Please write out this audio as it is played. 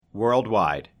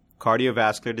Worldwide,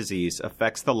 cardiovascular disease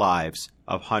affects the lives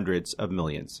of hundreds of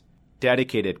millions.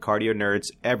 Dedicated cardio nerds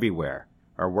everywhere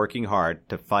are working hard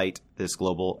to fight this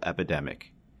global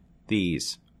epidemic.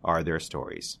 These are their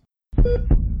stories.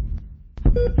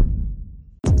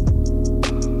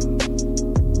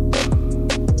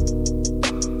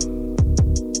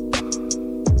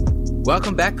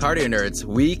 Welcome back, Cardio Nerds.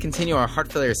 We continue our heart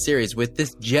failure series with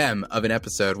this gem of an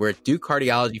episode where Duke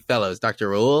Cardiology Fellows Dr.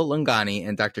 Rahul Lungani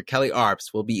and Dr. Kelly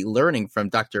Arps will be learning from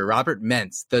Dr. Robert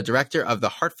Mentz, the director of the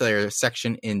heart failure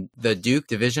section in the Duke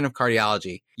Division of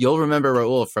Cardiology. You'll remember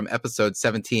Rahul from episode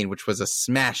 17, which was a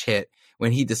smash hit,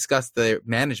 when he discussed the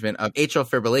management of atrial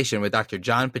fibrillation with Dr.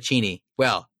 John Piccini.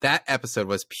 Well, that episode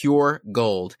was pure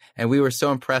gold, and we were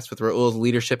so impressed with Rahul's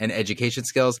leadership and education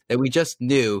skills that we just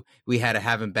knew we had to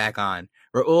have him back on.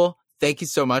 Rahul, thank you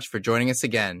so much for joining us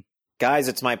again. Guys,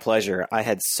 it's my pleasure. I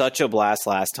had such a blast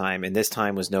last time, and this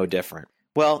time was no different.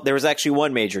 Well, there was actually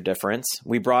one major difference.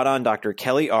 We brought on Dr.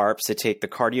 Kelly Arps to take the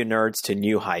Cardio Nerds to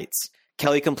new heights.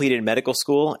 Kelly completed medical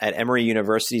school at Emory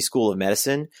University School of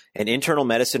Medicine and internal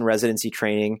medicine residency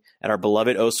training at our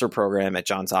beloved Osler program at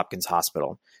Johns Hopkins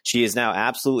Hospital. She is now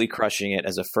absolutely crushing it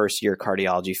as a first-year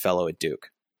cardiology fellow at Duke.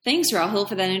 Thanks, Rahul,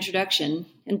 for that introduction.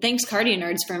 And thanks, Cardio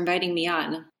Nerds, for inviting me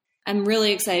on. I'm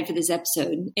really excited for this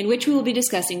episode, in which we will be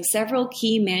discussing several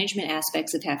key management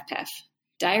aspects of HFpEF: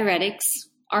 diuretics,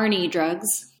 ARNI drugs,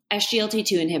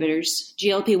 SGLT2 inhibitors,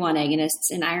 GLP-1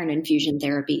 agonists, and iron infusion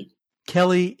therapy.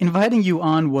 Kelly, inviting you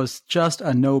on was just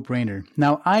a no-brainer.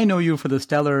 Now, I know you for the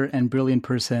stellar and brilliant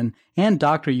person and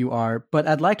doctor you are, but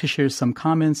I'd like to share some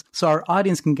comments so our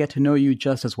audience can get to know you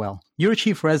just as well. Your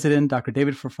chief resident, Dr.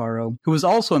 David Fafaro, who was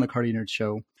also on the Cardio Nerd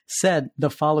Show, said the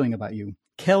following about you.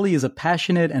 Kelly is a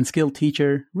passionate and skilled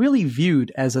teacher, really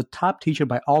viewed as a top teacher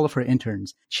by all of her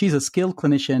interns. She's a skilled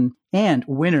clinician and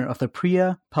winner of the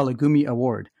Priya Palagumi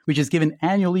Award, which is given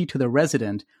annually to the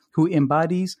resident who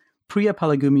embodies Priya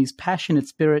Palagumi's passionate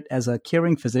spirit as a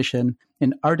caring physician,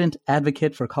 an ardent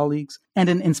advocate for colleagues, and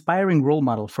an inspiring role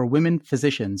model for women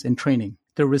physicians in training.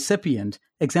 The recipient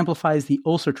exemplifies the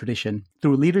Osler tradition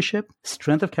through leadership,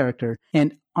 strength of character,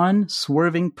 and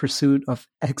unswerving pursuit of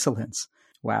excellence.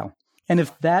 Wow. And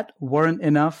if that weren't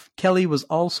enough, Kelly was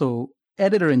also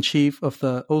editor-in-chief of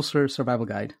the Osler Survival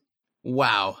Guide.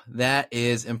 Wow, that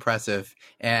is impressive.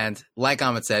 And like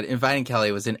Ahmed said, inviting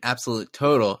Kelly was an absolute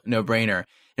total no-brainer.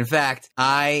 In fact,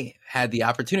 I had the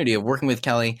opportunity of working with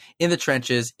Kelly in the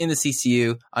trenches, in the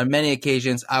CCU. On many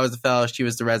occasions, I was the fellow, she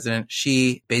was the resident.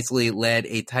 She basically led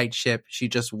a tight ship. She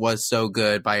just was so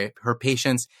good by her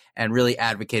patients and really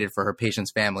advocated for her patients'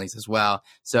 families as well.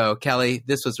 So, Kelly,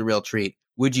 this was a real treat.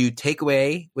 Would you take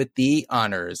away with the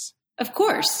honors? Of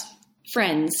course.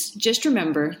 Friends, just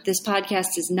remember, this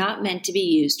podcast is not meant to be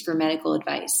used for medical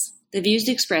advice. The views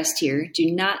expressed here do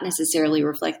not necessarily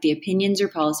reflect the opinions or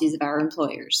policies of our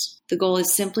employers. The goal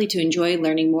is simply to enjoy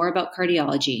learning more about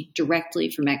cardiology directly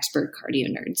from expert cardio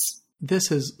nerds.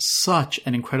 This is such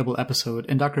an incredible episode,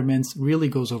 and Dr. Mentz really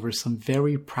goes over some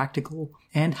very practical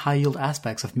and high-yield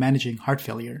aspects of managing heart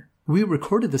failure. We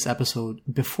recorded this episode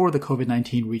before the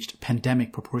COVID-19 reached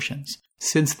pandemic proportions.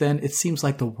 Since then, it seems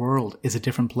like the world is a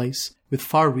different place with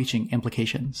far-reaching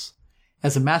implications.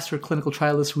 As a master clinical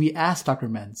trialist, we asked Dr.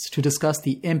 Mentz to discuss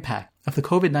the impact of the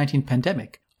COVID-19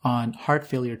 pandemic on heart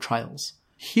failure trials.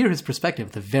 Hear his perspective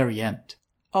at the very end.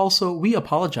 Also, we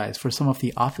apologize for some of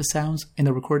the office sounds in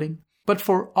the recording, but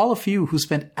for all of you who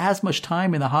spend as much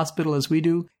time in the hospital as we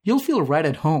do, you'll feel right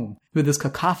at home with this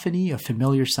cacophony of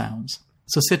familiar sounds.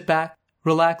 So sit back,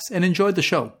 relax, and enjoy the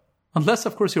show. Unless,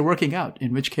 of course, you're working out,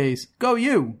 in which case, go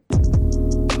you!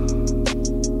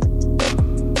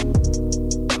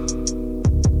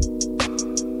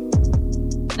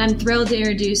 I'm thrilled to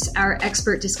introduce our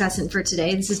expert discussant for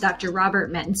today. This is Dr.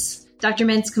 Robert Mentz. Dr.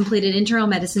 Mentz completed internal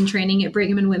medicine training at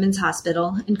Brigham and Women's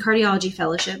Hospital and cardiology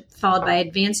fellowship, followed by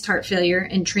advanced heart failure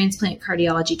and transplant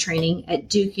cardiology training at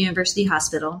Duke University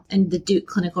Hospital and the Duke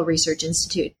Clinical Research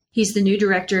Institute. He's the new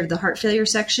director of the heart failure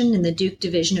section in the Duke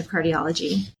Division of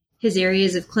Cardiology. His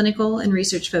areas of clinical and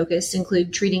research focus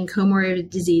include treating comorbid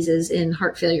diseases in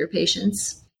heart failure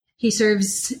patients. He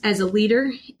serves as a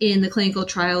leader in the clinical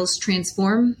trials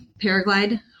Transform,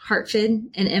 Paraglide,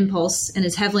 HeartFit, and Impulse, and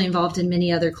is heavily involved in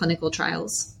many other clinical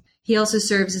trials. He also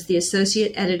serves as the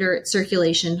associate editor at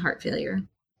Circulation Heart Failure.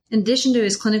 In addition to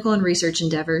his clinical and research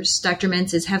endeavors, Dr.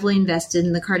 Mentz is heavily invested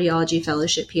in the cardiology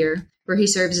fellowship here, where he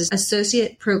serves as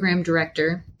associate program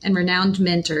director and renowned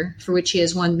mentor, for which he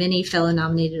has won many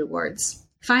fellow-nominated awards.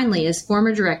 Finally, as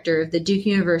former director of the Duke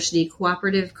University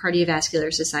Cooperative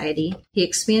Cardiovascular Society, he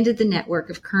expanded the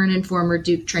network of current and former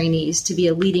Duke trainees to be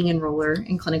a leading enroller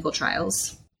in clinical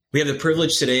trials. We have the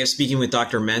privilege today of speaking with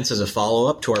Dr. Mentz as a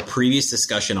follow-up to our previous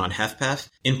discussion on HFpEF.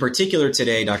 In particular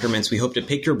today, Dr. Mentz, we hope to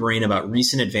pick your brain about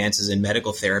recent advances in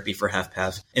medical therapy for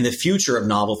HFpEF and the future of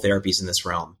novel therapies in this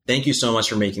realm. Thank you so much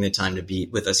for making the time to be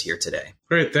with us here today.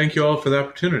 Great. Thank you all for the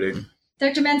opportunity.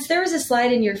 Dr. Mentz, there was a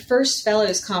slide in your first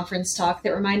Fellows Conference talk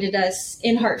that reminded us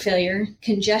in heart failure,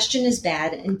 congestion is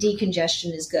bad and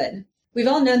decongestion is good. We've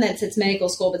all known that since medical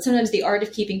school, but sometimes the art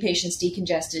of keeping patients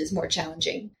decongested is more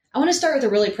challenging. I want to start with a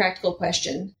really practical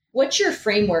question. What's your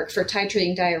framework for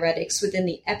titrating diuretics within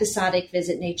the episodic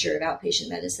visit nature of outpatient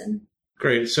medicine?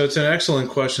 Great. So it's an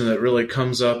excellent question that really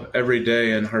comes up every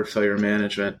day in heart failure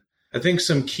management. I think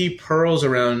some key pearls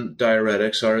around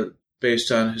diuretics are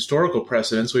based on historical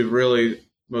precedents. We really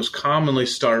most commonly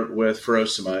start with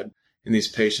furosemide in these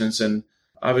patients. And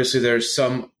obviously there's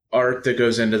some art that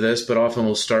goes into this, but often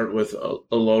we'll start with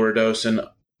a lower dose and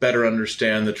better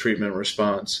understand the treatment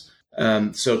response.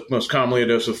 So most commonly a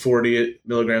dose of 40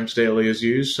 milligrams daily is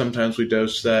used. Sometimes we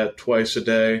dose that twice a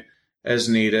day as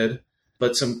needed.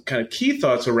 But some kind of key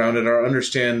thoughts around it are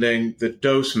understanding the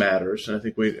dose matters. And I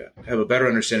think we have a better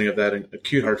understanding of that in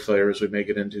acute heart failure as we may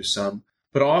get into some.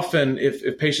 But often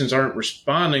if patients aren't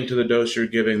responding to the dose you're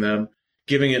giving them,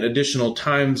 giving it additional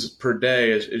times per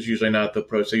day is usually not the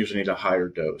approach. They usually need a higher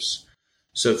dose.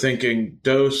 So thinking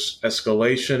dose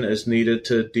escalation is needed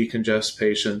to decongest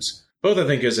patients, both I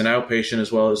think as an outpatient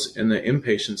as well as in the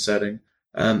inpatient setting.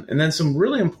 And then some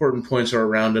really important points are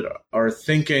around it are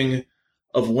thinking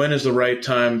of when is the right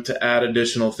time to add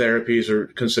additional therapies or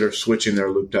consider switching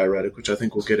their loop diuretic, which I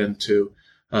think we'll get into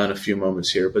in a few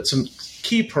moments here. But some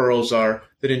key pearls are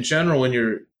that in general, when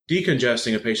you're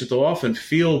decongesting a patient, they'll often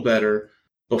feel better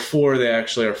before they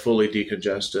actually are fully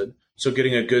decongested. So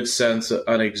getting a good sense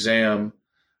on exam,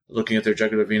 looking at their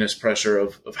jugular venous pressure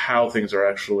of how things are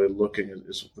actually looking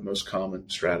is the most common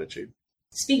strategy.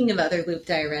 Speaking of other loop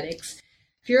diuretics,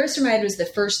 furosemide was the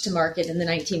first to market in the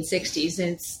 1960s, and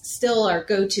it's still our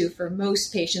go-to for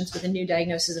most patients with a new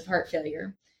diagnosis of heart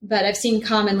failure. But I've seen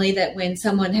commonly that when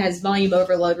someone has volume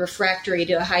overload refractory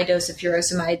to a high dose of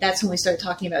furosemide, that's when we start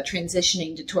talking about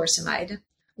transitioning to torsemide.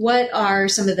 What are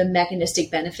some of the mechanistic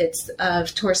benefits of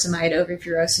torsemide over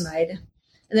furosemide?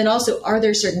 And then also, are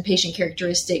there certain patient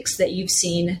characteristics that you've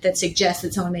seen that suggest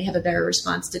that someone may have a better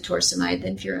response to torsemide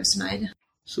than furosemide?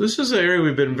 So this is an area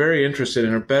we've been very interested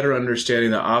in, or better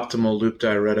understanding the optimal loop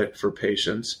diuretic for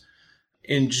patients.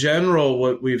 In general,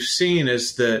 what we've seen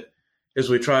is that as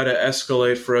we try to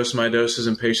escalate furosemide doses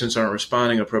and patients aren't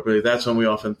responding appropriately, that's when we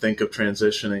often think of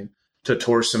transitioning to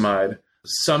torsemide.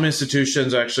 Some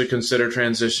institutions actually consider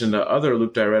transition to other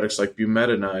loop diuretics like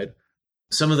bumetanide.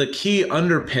 Some of the key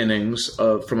underpinnings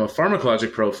from a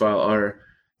pharmacologic profile are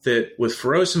that with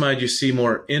furosemide, you see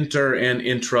more inter and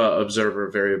intra-observer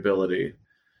variability.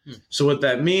 So what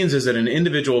that means is that an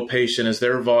individual patient, as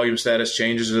their volume status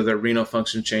changes or their renal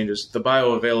function changes, the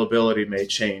bioavailability may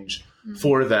change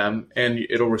for them, and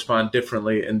it'll respond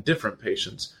differently in different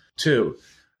patients too.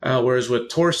 Whereas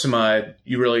with torsemide,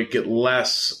 you really get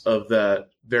less of that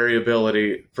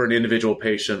variability for an individual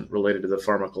patient related to the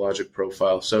pharmacologic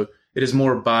profile. So it is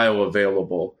more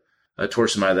bioavailable,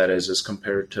 torsemide that is, as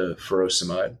compared to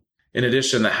furosemide. In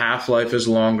addition, the half-life is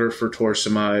longer for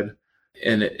torsemide,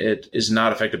 and it is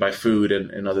not affected by food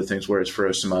and other things, whereas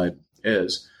furosemide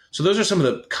is. So those are some of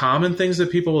the common things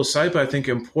that people will cite, but I think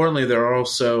importantly, there are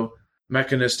also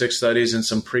mechanistic studies and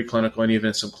some preclinical and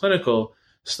even some clinical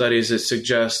studies that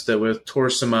suggest that with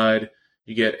torsemide,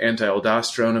 you get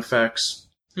anti-aldosterone effects,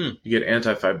 you get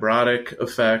anti-fibrotic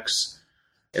effects,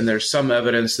 and there's some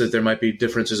evidence that there might be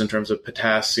differences in terms of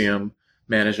potassium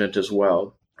management as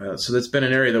well. So that's been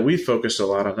an area that we focused a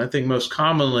lot on. I think most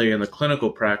commonly in the clinical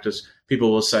practice,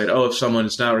 people will cite, if someone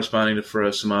is not responding to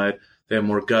furosemide, they have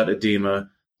more gut edema,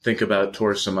 think about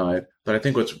torsemide. But I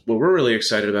think what we're really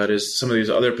excited about is some of these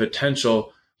other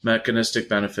potential mechanistic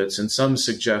benefits and some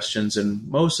suggestions and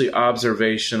mostly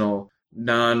observational,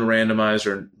 non-randomized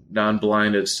or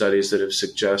non-blinded studies that have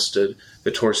suggested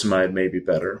that torsemide may be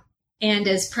better. And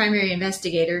as primary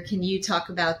investigator, can you talk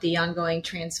about the ongoing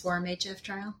Transform-HF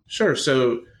trial? Sure.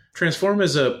 So Transform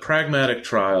is a pragmatic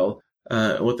trial.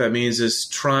 What that means is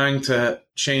trying to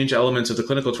change elements of the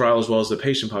clinical trial as well as the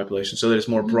patient population so that it's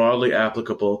more broadly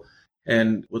applicable,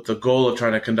 and with the goal of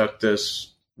trying to conduct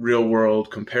this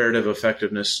real-world comparative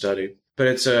effectiveness study. But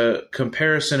it's a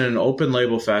comparison in an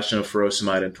open-label fashion of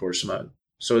furosemide and torsemide.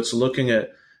 So it's looking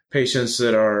at patients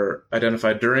that are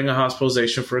identified during a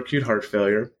hospitalization for acute heart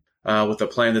failure with a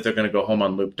plan that they're going to go home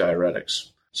on loop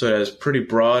diuretics. So it has pretty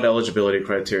broad eligibility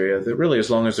criteria that really,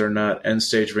 as long as they're not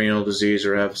end-stage renal disease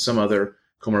or have some other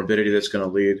comorbidity that's going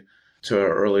to lead to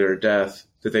an earlier death,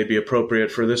 that they be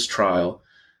appropriate for this trial.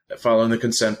 following the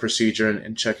consent procedure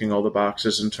and checking all the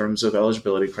boxes in terms of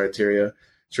eligibility criteria.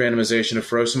 It's randomization of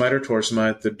furosemide or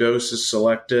torsemide. The dose is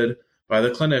selected by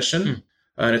the clinician,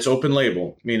 and it's open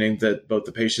label, meaning that both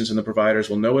the patients and the providers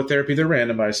will know what therapy they're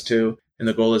randomized to. And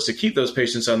the goal is to keep those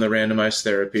patients on the randomized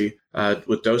therapy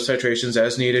with dose titrations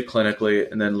as needed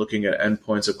clinically, and then looking at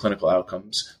endpoints of clinical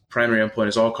outcomes. Primary endpoint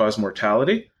is all-cause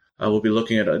mortality. We'll be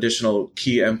looking at additional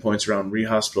key endpoints around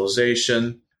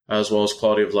rehospitalization, as well as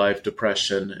quality of life,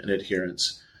 depression, and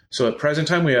adherence. So at present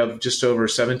time, we have just over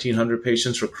 1,700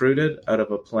 patients recruited out of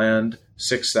a planned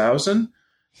 6,000.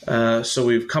 So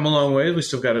we've come a long way. We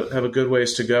still got to have a good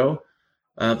ways to go.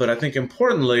 But I think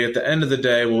importantly, at the end of the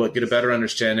day, we'll get a better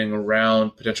understanding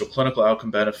around potential clinical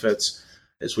outcome benefits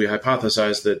as we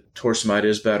hypothesize that torsemide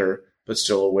is better, but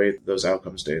still await those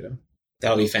outcomes data.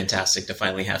 That'll be fantastic to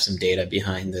finally have some data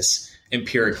behind this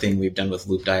empiric thing we've done with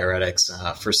loop diuretics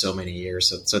for so many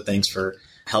years. So thanks for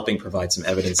helping provide some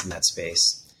evidence in that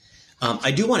space. I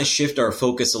do want to shift our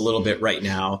focus a little bit right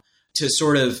now to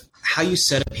sort of how you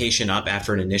set a patient up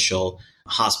after an initial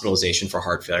hospitalization for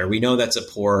heart failure. We know that's a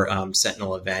poor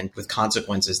sentinel event with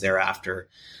consequences thereafter.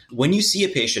 When you see a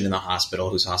patient in the hospital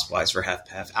who's hospitalized for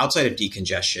HFpEF, outside of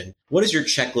decongestion, what is your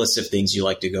checklist of things you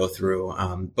like to go through,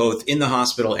 both in the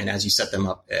hospital and as you set them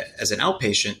up as an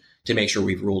outpatient to make sure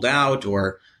we've ruled out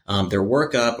or their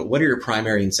workup? What are your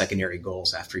primary and secondary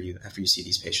goals after you see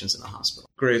these patients in the hospital?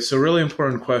 Great. So really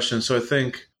important question. So I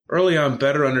think early on,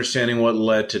 better understanding what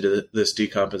led to this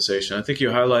decompensation. I think you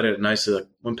highlighted it nicely. Like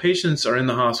when patients are in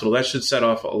the hospital, that should set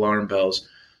off alarm bells.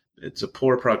 It's a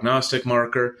poor prognostic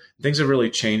marker. Things have really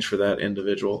changed for that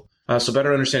individual. So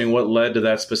better understanding what led to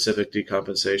that specific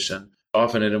decompensation.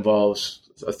 Often it involves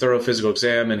a thorough physical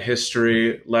exam and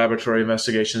history, laboratory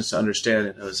investigations to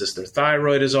understand, is this their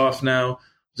thyroid is off now?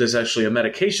 Is this actually a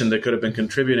medication that could have been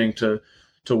contributing to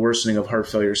worsening of heart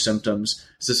failure symptoms?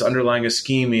 Is this underlying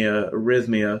ischemia,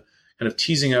 arrhythmia, kind of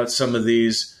teasing out some of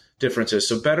these differences?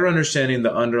 So better understanding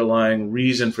the underlying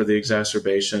reason for the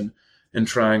exacerbation and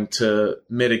trying to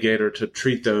mitigate or to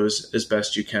treat those as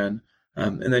best you can.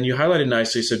 And then you highlighted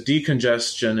nicely, so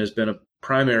decongestion has been a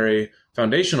primary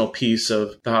foundational piece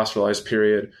of the hospitalized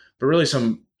period, but really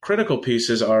some critical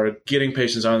pieces are getting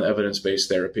patients on evidence-based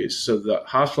therapies. So the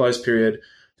hospitalized period,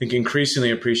 I think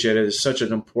increasingly appreciated, is such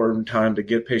an important time to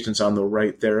get patients on the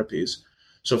right therapies.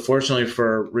 So fortunately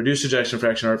for reduced ejection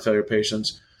fraction heart failure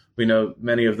patients, we know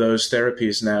many of those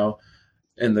therapies now,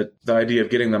 and the idea of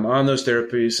getting them on those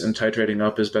therapies and titrating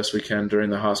up as best we can during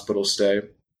the hospital stay.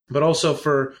 But also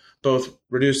for both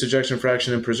reduced ejection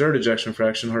fraction and preserved ejection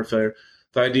fraction heart failure,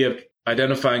 the idea of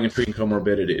identifying and treating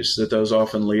comorbidities, that those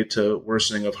often lead to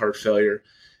worsening of heart failure.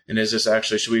 And is this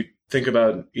actually, should we think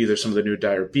about either some of the new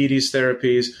diabetes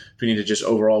therapies? Do we need to just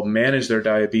overall manage their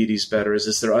diabetes better? Is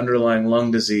this their underlying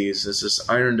lung disease? Is this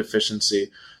iron deficiency?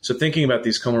 So thinking about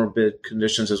these comorbid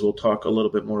conditions, as we'll talk a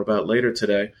little bit more about later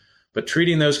today, but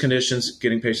treating those conditions,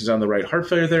 getting patients on the right heart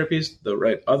failure therapies, the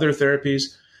right other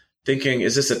therapies, thinking,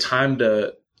 is this a time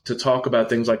to talk about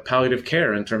things like palliative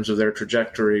care in terms of their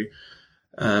trajectory?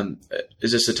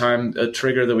 Is this a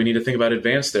trigger that we need to think about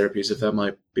advanced therapies, if that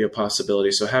might be a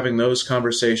possibility? So having those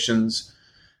conversations,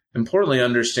 importantly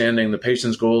understanding the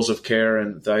patient's goals of care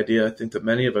and the idea, I think that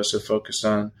many of us have focused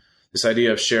on, this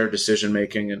idea of shared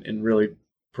decision-making and really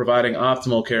providing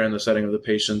optimal care in the setting of the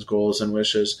patient's goals and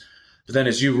wishes. But then,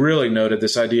 as you really noted,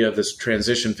 this idea of this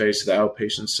transition phase to the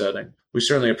outpatient setting. We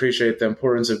certainly appreciate the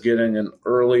importance of getting an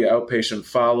early outpatient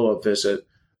follow-up visit,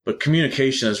 but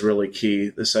communication is really key.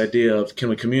 This idea of, can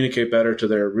we communicate better to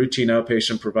their routine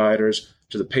outpatient providers,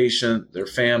 to the patient, their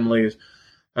families,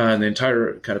 and the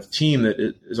entire kind of team that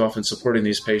is often supporting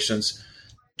these patients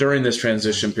during this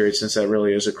transition period, since that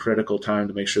really is a critical time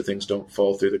to make sure things don't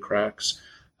fall through the cracks.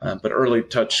 But early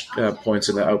touch points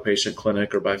in the outpatient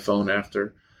clinic or by phone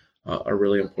after are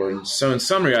really important. So in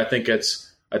summary, I think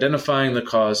it's identifying the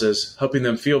causes, helping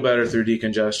them feel better through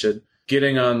decongestion,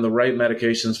 getting on the right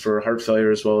medications for heart failure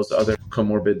as well as other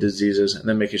comorbid diseases, and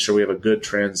then making sure we have a good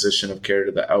transition of care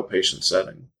to the outpatient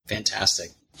setting.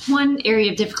 Fantastic. One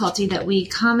area of difficulty that we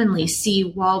commonly see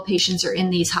while patients are in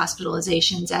these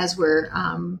hospitalizations as we're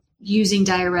using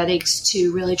diuretics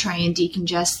to really try and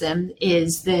decongest them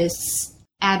is this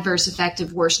adverse effect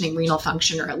of worsening renal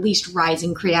function, or at least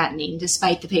rising creatinine,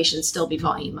 despite the patient still be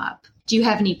volume up. Do you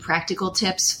have any practical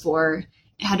tips for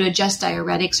how to adjust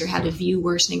diuretics or how to view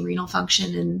worsening renal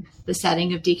function in the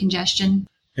setting of decongestion?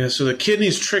 Yeah, so the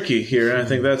kidney's tricky here, and I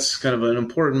think that's kind of an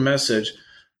important message.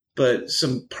 But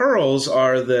some pearls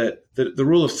are that the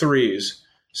rule of threes.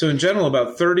 So in general,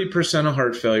 about 30% of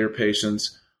heart failure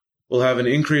patients will have an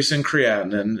increase in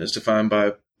creatinine, as defined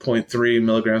by 0.3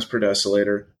 milligrams per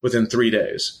deciliter within 3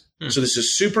 days. So this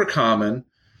is super common.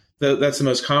 That's the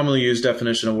most commonly used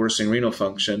definition of worsening renal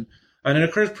function. And it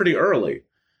occurs pretty early.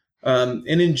 And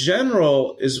in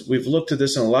general, we've looked at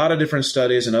this in a lot of different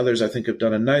studies, and others I think have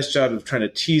done a nice job of trying to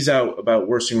tease out about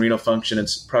worsening renal function and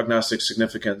its prognostic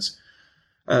significance.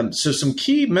 So some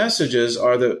key messages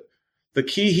are that the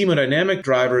key hemodynamic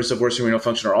drivers of worsening renal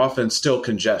function are often still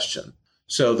congestion.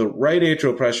 So the right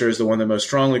atrial pressure is the one that most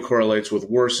strongly correlates with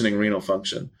worsening renal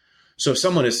function. So if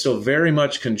someone is still very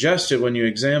much congested when you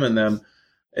examine them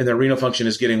and their renal function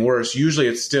is getting worse, usually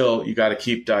it's still, you got to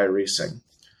keep diuresing.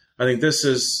 I think this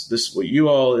is what you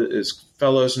all as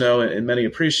fellows know and many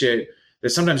appreciate, that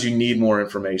sometimes you need more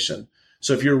information.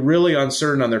 So if you're really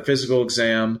uncertain on their physical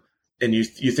exam and you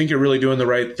think you're really doing the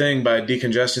right thing by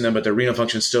decongesting them, but their renal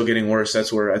function is still getting worse,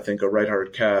 that's where I think a right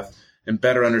heart cath and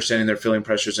better understanding their filling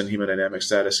pressures and hemodynamic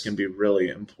status can be really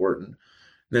important.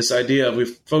 This idea of,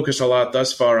 we've focused a lot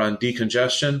thus far on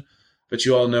decongestion, but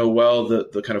you all know well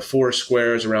the kind of 4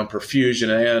 squares around perfusion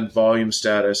and volume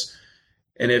status.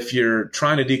 And if you're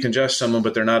trying to decongest someone,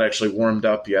 but they're not actually warmed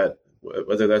up yet,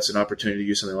 whether that's an opportunity to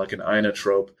use something like an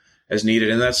inotrope as needed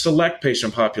in that select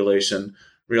patient population,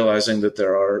 realizing that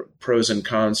there are pros and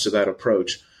cons to that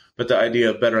approach. But the idea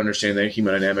of better understanding the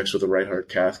hemodynamics with a right heart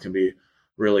cath can be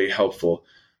really helpful.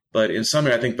 But in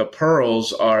summary, I think the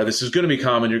pearls are, this is going to be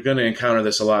common. You're going to encounter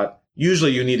this a lot.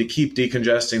 Usually you need to keep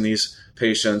decongesting these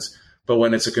patients, but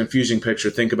when it's a confusing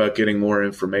picture, think about getting more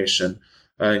information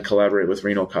and collaborate with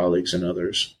renal colleagues and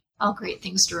others. All great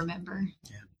things to remember.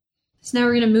 Yeah. So now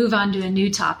we're going to move on to a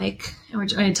new topic, and we're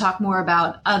going to talk more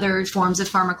about other forms of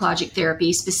pharmacologic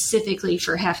therapy, specifically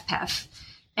for HFpEF.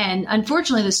 And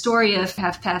unfortunately, the story of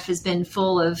HFpEF has been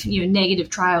full of negative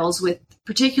trials,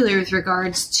 particularly with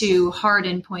regards to hard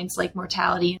endpoints like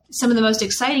mortality. Some of the most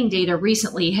exciting data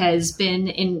recently has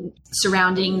been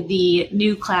surrounding the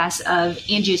new class of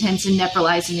angiotensin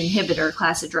neprilysin inhibitor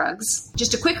class of drugs.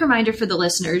 Just a quick reminder for the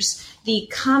listeners, the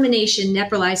combination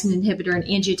neprilysin inhibitor and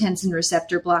angiotensin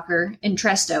receptor blocker,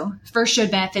 Entresto, first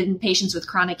showed benefit in patients with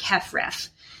chronic HFrEF.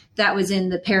 That was in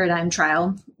the Paradigm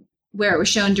trial, where it was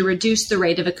shown to reduce the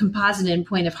rate of a composite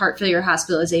endpoint of heart failure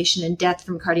hospitalization and death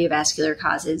from cardiovascular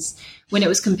causes when it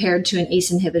was compared to an ACE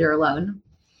inhibitor alone.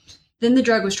 Then the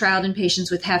drug was trialed in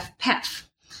patients with HFpEF.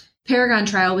 Paragon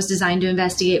trial was designed to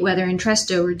investigate whether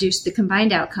Entresto reduced the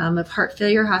combined outcome of heart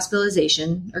failure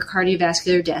hospitalization or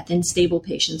cardiovascular death in stable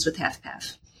patients with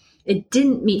HFpEF. It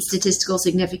didn't meet statistical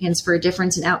significance for a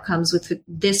difference in outcomes with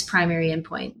this primary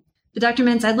endpoint. But Dr.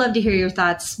 Mentz, I'd love to hear your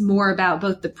thoughts more about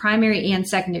both the primary and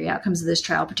secondary outcomes of this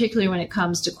trial, particularly when it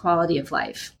comes to quality of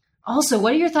life. Also,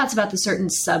 what are your thoughts about the certain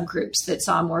subgroups that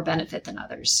saw more benefit than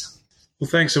others? Well,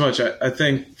 thanks so much. I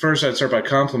think first I'd start by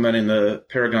complimenting the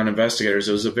Paragon investigators.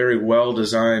 It was a very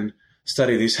well-designed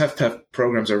study. These HFpEF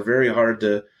programs are very hard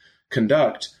to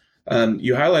conduct.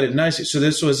 You highlighted nicely. So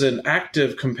this was an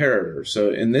active comparator.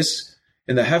 So in the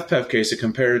HFpEF case, it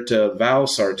compared to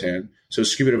valsartan. So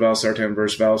sacubitril/valsartan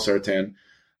versus valsartan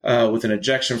with an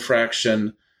ejection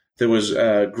fraction that was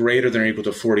greater than or equal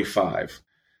to 45.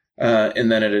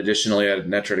 And then it additionally added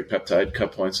natriuretic peptide,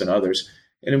 cut points, and others.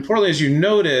 And importantly, as you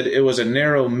noted, it was a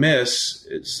narrow miss.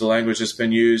 It's the language that's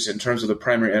been used in terms of the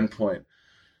primary endpoint.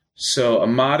 So a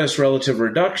modest relative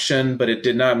reduction, but it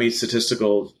did not meet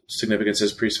statistical significance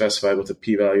as pre-specified with a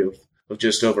p-value of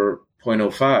just over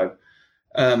 0.05.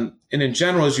 And in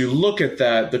general, as you look at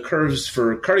that, the curves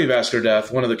for cardiovascular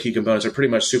death, one of the key components, are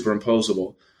pretty much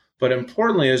superimposable. But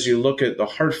importantly, as you look at the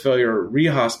heart failure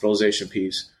rehospitalization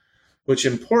piece, which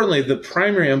importantly, the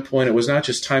primary endpoint, it was not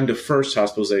just time to first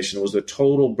hospitalization, it was the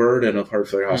total burden of heart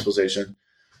failure hospitalization.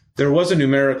 There was a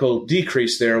numerical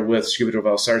decrease there with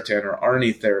sacubitril/valsartan or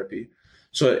ARNI therapy.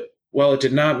 So while it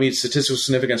did not meet statistical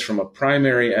significance from a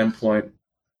primary endpoint,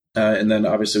 and then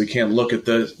obviously we can't look at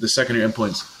the secondary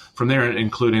endpoints from there,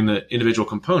 including the individual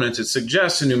components, it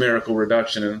suggests a numerical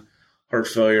reduction in heart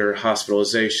failure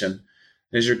hospitalization.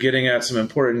 As you're getting at some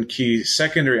important key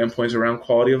secondary endpoints around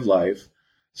quality of life.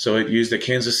 So it used the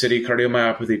Kansas City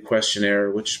Cardiomyopathy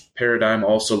Questionnaire, which Paradigm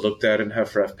also looked at in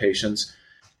HFrEF patients.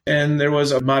 And there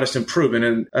was a modest improvement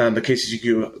in the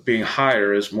KCCQ being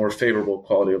higher as more favorable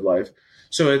quality of life.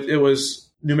 So it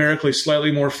was numerically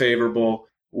slightly more favorable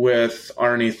with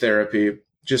ARNI therapy,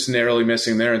 just narrowly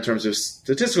missing there in terms of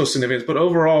statistical significance, but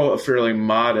overall a fairly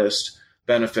modest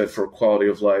benefit for quality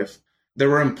of life. There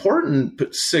were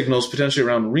important signals potentially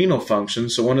around renal function.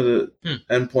 So one of the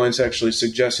endpoints actually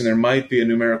suggesting there might be a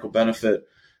numerical benefit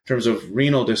in terms of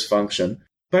renal dysfunction.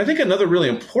 But I think another really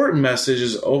important message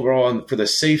is overall for the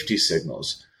safety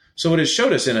signals. So what it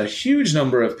showed us in a huge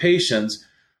number of patients,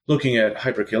 looking at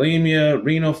hyperkalemia,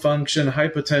 renal function,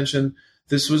 hypotension.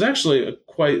 This was actually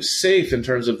quite safe in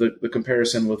terms of the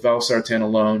comparison with valsartan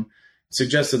alone. It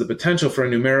suggested the potential for a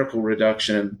numerical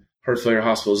reduction in heart failure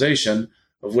hospitalization,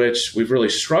 of which we've really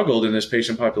struggled in this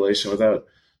patient population without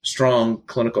strong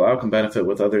clinical outcome benefit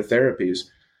with other therapies.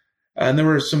 And there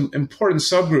were some important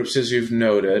subgroups, as you've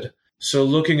noted. So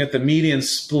looking at the median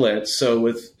split,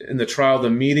 in the trial, the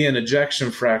median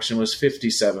ejection fraction was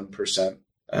 57%.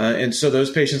 And so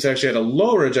those patients actually had a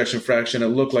lower ejection fraction. It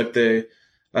looked like they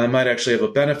might actually have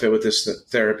a benefit with this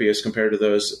therapy as compared to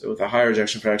those with a higher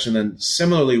ejection fraction. Then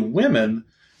similarly, women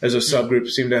as a subgroup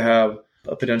seem to have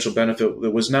a potential benefit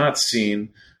that was not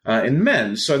seen in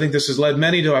men. So I think this has led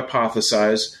many to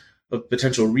hypothesize of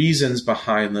potential reasons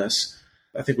behind this.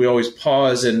 I think we always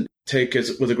pause and take it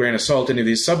with a grain of salt any of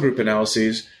these subgroup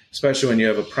analyses, especially when you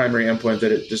have a primary endpoint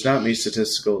that it does not meet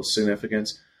statistical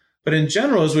significance. But in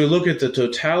general, as we look at the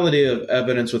totality of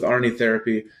evidence with ARNI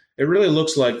therapy, it really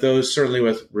looks like those certainly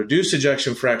with reduced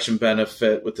ejection fraction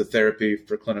benefit with the therapy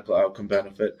for clinical outcome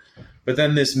benefit. But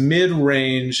then this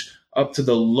mid-range up to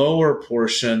the lower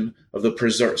portion of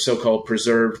the so-called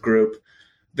preserved group,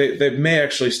 they may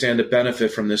actually stand to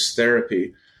benefit from this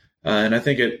therapy. And I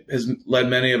think it has led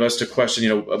many of us to question,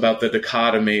 about the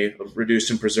dichotomy of reduced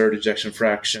and preserved ejection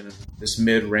fraction and this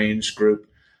mid-range group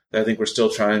that I think we're still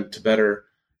trying to better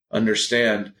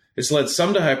understand. It's led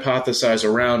some to hypothesize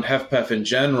around HFpEF in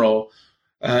general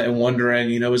and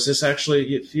wondering, is this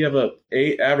actually, if you have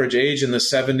a average age in the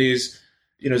 70s,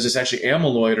 is this actually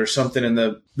amyloid or something in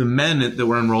the men that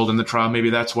were enrolled in the trial?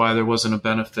 Maybe that's why there wasn't a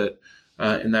benefit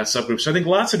in that subgroup. So I think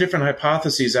lots of different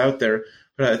hypotheses out there,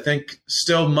 but I think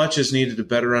still much is needed to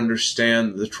better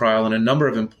understand the trial. And a number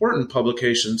of important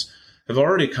publications have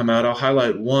already come out. I'll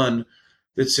highlight one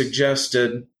that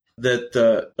suggested that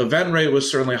the event rate was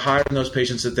certainly higher in those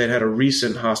patients that they'd had a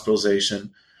recent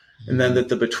hospitalization, and then that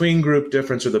the between group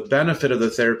difference or the benefit of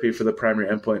the therapy for the primary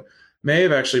endpoint may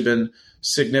have actually been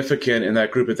significant in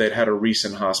that group if they'd had a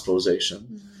recent hospitalization.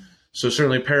 Mm-hmm. So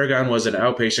certainly Paragon was an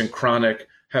outpatient chronic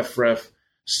HFrEF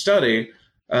study,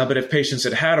 but if patients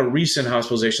had had a recent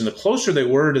hospitalization, the closer they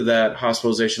were to that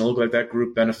hospitalization, it looked like that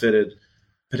group benefited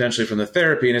potentially from the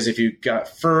therapy. And as if you got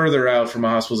further out from a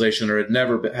hospitalization or had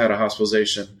never had a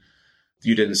hospitalization,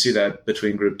 you didn't see that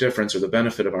between group difference or the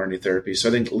benefit of ARNI therapy. So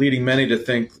I think leading many to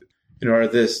think, are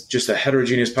this just a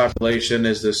heterogeneous population?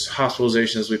 Is this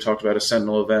hospitalization, as we've talked about, a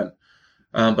sentinel event?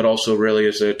 But also really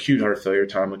is acute heart failure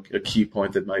time a key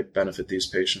point that might benefit these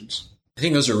patients. I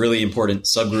think those are really important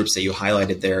subgroups that you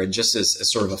highlighted there. And just as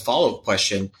sort of a follow-up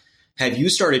question, have you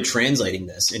started translating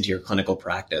this into your clinical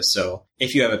practice? So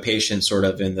if you have a patient sort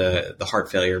of in the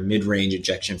heart failure mid-range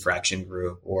ejection fraction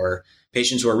group, or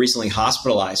patients who are recently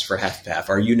hospitalized for HFpEF,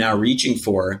 are you now reaching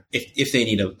for, if they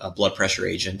need a blood pressure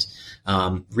agent,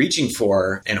 reaching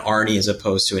for an ARNI as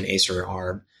opposed to an ACE or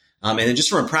ARB? And then just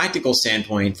from a practical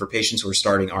standpoint, for patients who are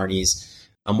starting ARNIs,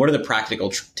 what are the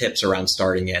practical tips around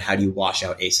starting it? How do you wash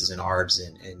out ACEs and ARBs,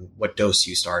 and what dose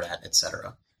you start at, et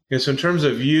cetera? Yeah, so in terms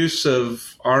of use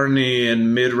of ARNI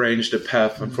and mid-range to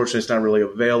PEF, unfortunately, it's not really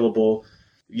available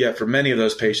yet for many of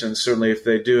those patients. Certainly, if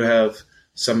they do have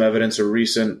some evidence of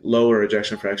recent lower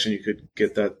ejection fraction, you could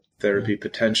get that therapy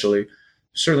potentially.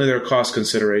 Certainly, there are cost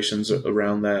considerations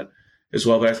around that as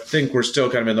well. But I think we're still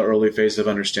kind of in the early phase of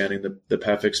understanding the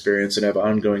PEF experience and have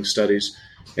ongoing studies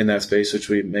in that space, which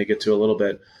we may get to a little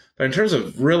bit. But in terms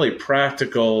of really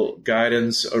practical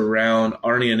guidance around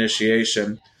ARNI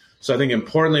initiation, so I think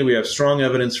importantly, we have strong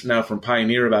evidence now from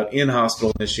Pioneer about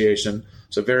in-hospital initiation.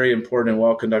 It's a very important and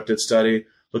well-conducted study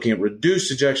looking at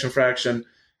reduced ejection fraction.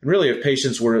 And really, if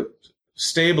patients were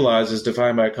stabilized as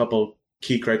defined by a couple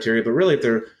key criteria, but really if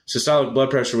their systolic blood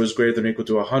pressure was greater than or equal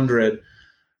to 100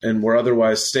 and were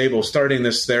otherwise stable, starting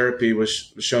this therapy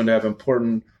was shown to have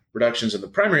important reductions in the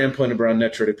primary endpoint around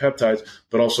natriuretic peptides,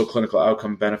 but also clinical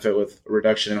outcome benefit with a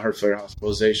reduction in heart failure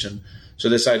hospitalization. So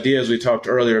this idea, as we talked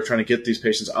earlier, of trying to get these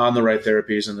patients on the right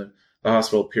therapies in the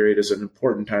hospital period is an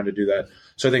important time to do that.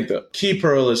 So I think the key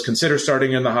pearl is consider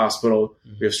starting in the hospital.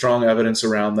 We have strong evidence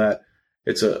around that.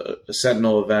 It's a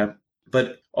sentinel event.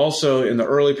 But also in the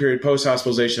early period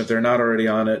post-hospitalization, if they're not already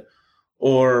on it,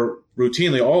 or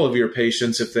routinely all of your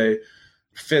patients, if they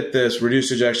fit this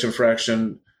reduced ejection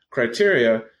fraction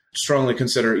criteria, strongly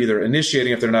consider either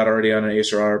initiating if they're not already on an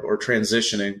ACE or ARB, or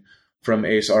transitioning from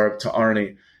ACE ARB to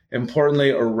ARNI.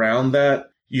 Importantly, around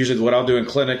that, usually what I'll do in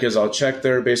clinic is I'll check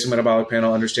their basic metabolic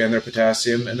panel, understand their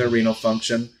potassium and their renal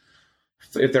function.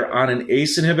 If they're on an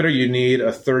ACE inhibitor, you need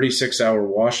a 36-hour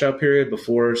washout period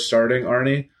before starting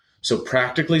ARNI. So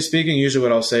practically speaking, usually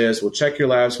what I'll say is we'll check your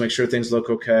labs, make sure things look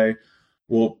okay.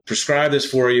 we'll prescribe this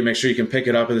for you, make sure you can pick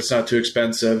it up if it's not too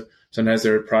expensive. Sometimes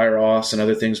there are prior auths and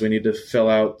other things we need to fill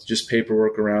out, just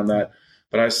paperwork around that.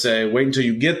 But I say wait until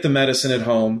you get the medicine at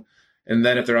home. And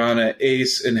then if they're on an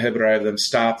ACE inhibitor, I have them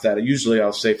stop that. Usually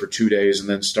I'll say for 2 days and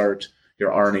then start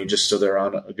your ARNI just so they're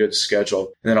on a good schedule.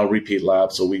 And then I'll repeat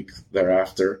labs a week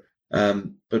thereafter.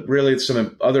 But really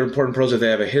some other important pros, if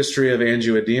they have a history of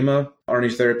angioedema,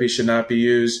 ARNI therapy should not be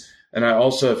used. And I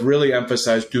also have really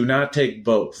emphasized, do not take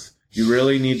both. You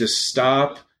really need to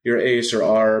stop your ACE or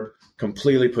ARB,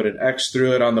 completely put an X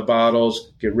through it on the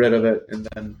bottles, get rid of it, and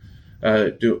then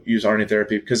use ARNI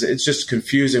therapy, because it's just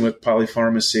confusing with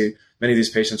polypharmacy. Many of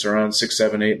these patients are on 6,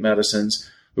 7, 8 medicines.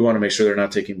 We want to make sure they're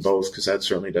not taking both, because that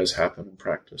certainly does happen in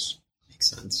practice.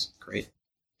 Makes sense. Great.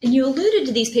 And you alluded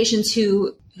to these patients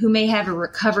who may have a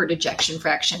recovered ejection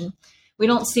fraction. We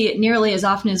don't see it nearly as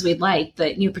often as we'd like,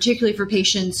 but particularly for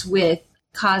patients with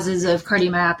causes of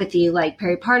cardiomyopathy like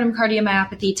peripartum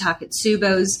cardiomyopathy,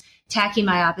 Takotsubo's,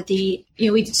 tachymyopathy.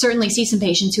 We certainly see some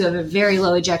patients who have a very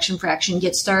low ejection fraction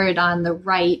get started on the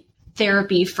right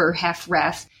therapy for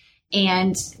HFrEF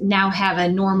and now have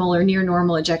a normal or near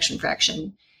normal ejection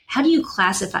fraction. How do you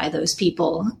classify those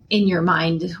people in your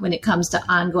mind when it comes to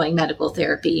ongoing medical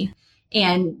therapy?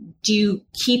 And do you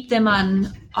keep them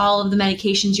on all of the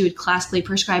medications you would classically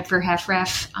prescribe for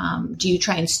HFrEF? Do you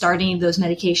try and start any of those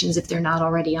medications if they're not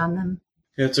already on them?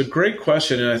 Yeah, it's a great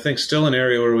question, and I think still an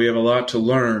area where we have a lot to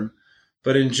learn.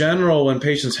 But in general, when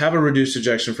patients have a reduced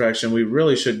ejection fraction, we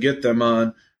really should get them on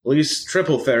at least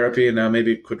triple therapy and now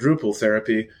maybe quadruple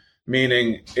therapy,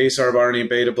 meaning ACE, ARB, ARNI,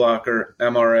 beta blocker,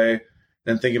 MRA,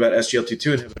 then thinking about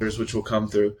SGLT2 inhibitors, which will come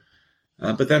through.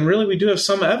 But then really we do have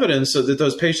some evidence that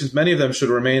those patients, many of them should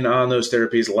remain on those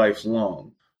therapies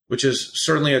lifelong, which is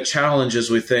certainly a challenge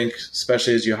as we think,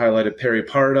 especially as you highlighted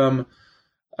peripartum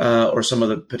or some of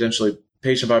the potentially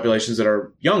patient populations that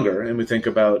are younger. And we think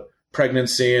about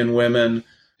pregnancy in women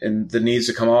and the needs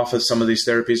to come off of some of these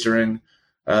therapies during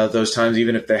those times,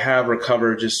 even if they have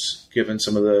recovered, just given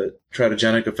some of the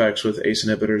teratogenic effects with ACE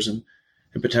inhibitors and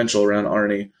potential around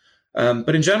ARNI.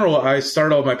 But in general, I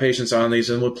start all my patients on these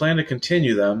and would plan to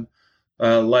continue them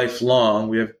lifelong.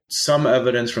 We have some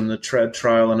evidence from the TREAD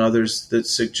trial and others that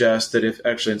suggest that if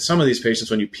actually in some of these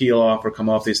patients, when you peel off or come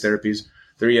off these therapies,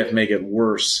 their EF may get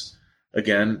worse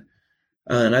again.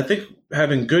 And I think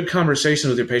having good conversations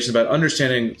with your patients about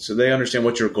understanding, so they understand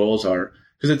what your goals are,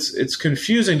 because it's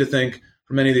confusing to think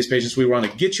for many of these patients, we want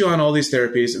to get you on all these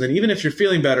therapies. And then even if you're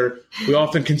feeling better, we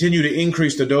often continue to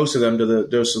increase the dose of them to the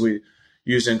doses we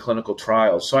use in clinical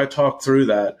trials. So I talk through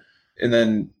that. And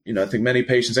then, I think many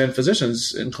patients and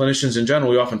physicians and clinicians in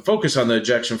general, we often focus on the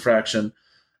ejection fraction.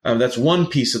 That's one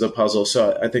piece of the puzzle.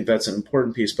 So I think that's an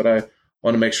important piece, but I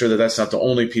want to make sure that that's not the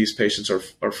only piece patients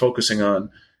are focusing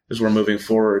on as we're moving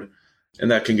forward.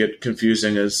 And that can get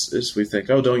confusing as we think,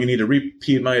 oh, don't you need to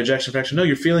repeat my ejection fraction? No,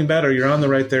 you're feeling better. You're on the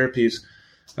right therapies.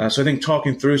 So I think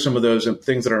talking through some of those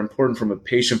things that are important from a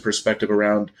patient perspective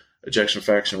around ejection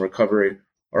fraction recovery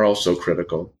are also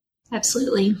critical.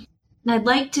 Absolutely. And I'd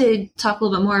like to talk a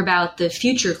little bit more about the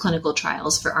future clinical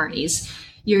trials for ARNIs.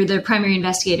 You're the primary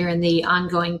investigator in the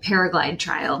ongoing Paraglide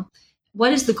trial.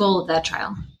 What is the goal of that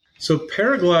trial? So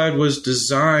Paraglide was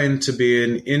designed to be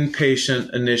an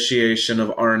inpatient initiation of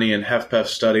ARNI and HFpEF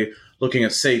study looking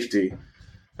at safety.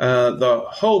 The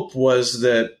hope was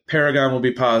that Paragon will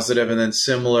be positive, and then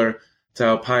similar to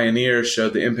how Pioneer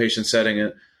showed the inpatient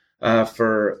setting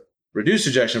for reduced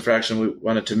ejection fraction, we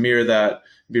wanted to mirror that,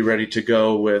 be ready to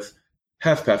go with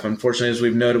HFpEF. Unfortunately, as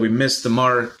we've noted, we missed the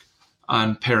mark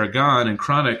on Paragon and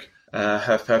chronic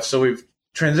HFpEF. So we've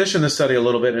transitioned the study a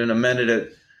little bit and amended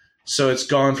it. So it's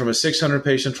gone from a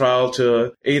 600-patient trial to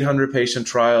an 800-patient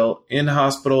trial in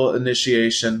hospital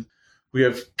initiation. We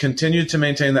have continued to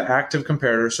maintain the active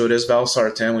comparator, so it is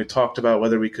valsartan. We talked about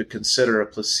whether we could consider a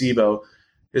placebo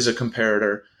as a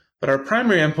comparator. But our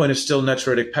primary endpoint is still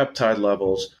natriuretic peptide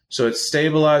levels. So it's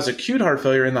stabilized acute heart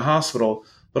failure in the hospital.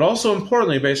 But also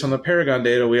importantly, based on the Paragon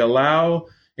data, we allow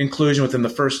inclusion within the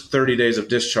first 30 days of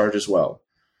discharge as well.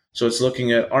 So it's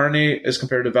looking at ARNI as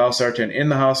compared to valsartan in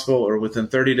the hospital or within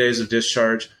 30 days of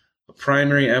discharge. A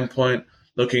primary endpoint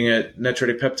looking at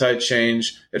natriuretic peptide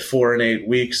change at 4 and 8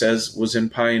 weeks, as was in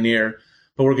Pioneer.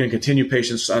 But we're going to continue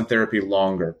patients on therapy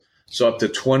longer. So up to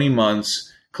 20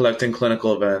 months collecting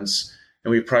clinical events.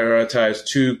 And we prioritize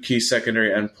 2 key secondary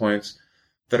endpoints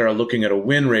that are looking at a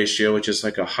win ratio, which is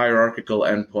like a hierarchical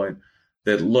endpoint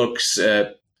that looks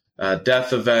at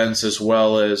death events as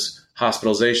well as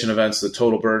hospitalization events, the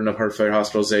total burden of heart failure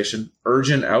hospitalization,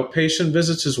 urgent outpatient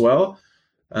visits as well.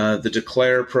 The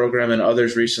DECLARE program and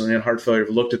others recently in heart failure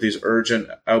have looked at these urgent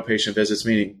outpatient visits,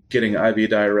 meaning getting IV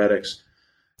diuretics.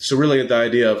 So really the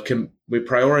idea of, can we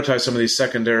prioritize some of these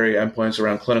secondary endpoints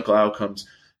around clinical outcomes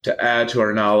to add to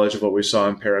our knowledge of what we saw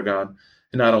in Paragon,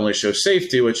 and not only show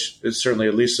safety, which is certainly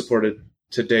at least supported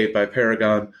to date by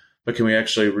Paragon, but can we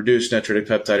actually reduce natriuretic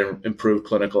peptide and improve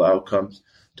clinical outcomes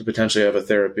to potentially have a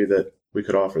therapy that we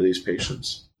could offer these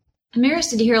patients? I'm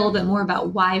interested to hear a little bit more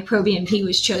about why proBNP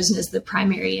was chosen as the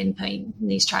primary endpoint in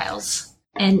these trials.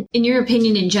 And in your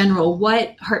opinion, in general,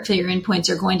 what heart failure endpoints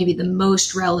are going to be the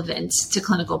most relevant to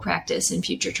clinical practice in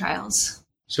future trials?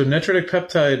 So natriuretic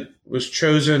peptide was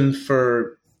chosen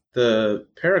for the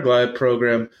Paraglide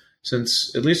program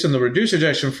since, at least in the reduced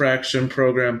ejection fraction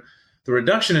program, the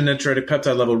reduction in natriuretic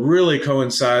peptide level really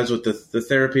coincides with the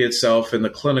therapy itself and the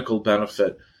clinical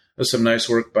benefit. There's some nice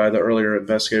work by the earlier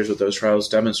investigators with those trials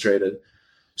demonstrated.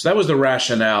 So that was the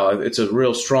rationale. It's a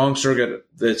real strong surrogate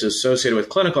that's associated with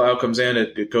clinical outcomes, and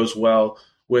it goes well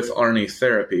with ARNI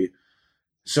therapy.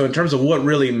 So in terms of what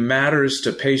really matters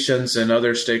to patients and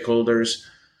other stakeholders,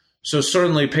 so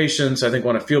certainly patients, I think,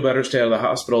 want to feel better, stay out of the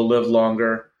hospital, live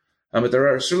longer. But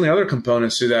there are certainly other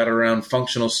components to that around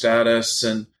functional status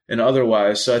and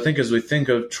otherwise. So I think as we think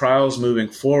of trials moving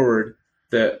forward,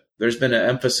 that there's been an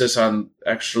emphasis on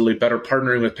actually better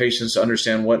partnering with patients to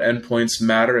understand what endpoints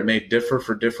matter. It may differ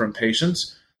for different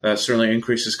patients. That certainly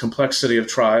increases complexity of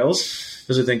trials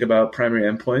as we think about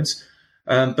primary endpoints.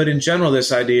 But in general,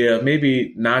 this idea of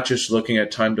maybe not just looking at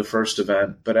time to first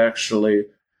event, but actually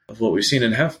of what we've seen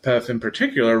in HFpEF in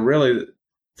particular, really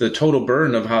the total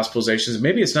burden of hospitalizations.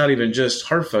 Maybe it's not even just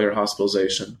heart failure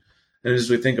hospitalization. And as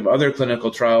we think of other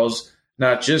clinical trials,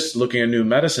 not just looking at new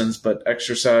medicines, but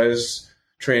exercise,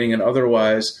 training, and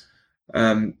otherwise,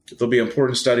 there'll be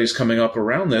important studies coming up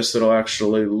around this that'll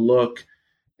actually look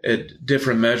at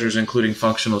different measures, including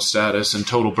functional status and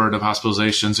total burden of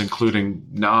hospitalizations, including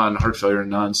non-heart failure and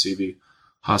non-CV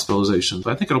hospitalizations.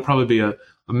 I think it'll probably be a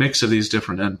mix of these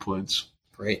different endpoints.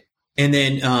 Great. And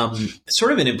then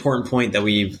sort of an important point that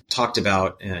we've talked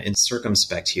about in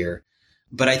circumspect here,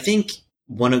 but I think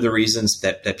one of the reasons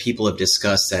that people have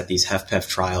discussed that these HFpEF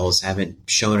trials haven't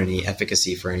shown any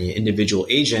efficacy for any individual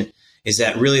agent is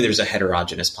that really there's a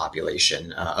heterogeneous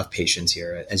population of patients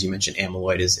here. As you mentioned,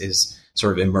 amyloid is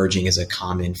sort of emerging as a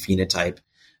common phenotype.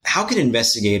 How can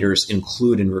investigators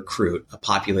include and recruit a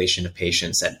population of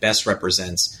patients that best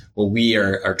represents what we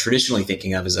are traditionally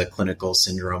thinking of as a clinical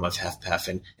syndrome of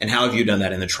HFpEF? And how have you done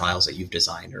that in the trials that you've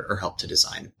designed or helped to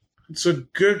design? It's a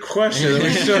good question. We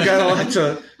still got a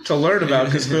lot to learn about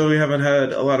because clearly we haven't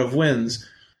had a lot of wins.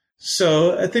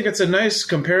 So I think it's a nice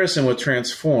comparison with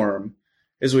Transform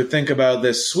as we think about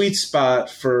this sweet spot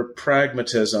for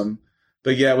pragmatism,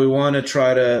 but yeah, we want to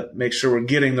try to make sure we're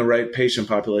getting the right patient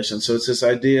population. So it's this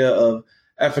idea of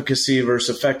efficacy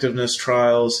versus effectiveness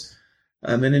trials.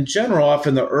 And in general,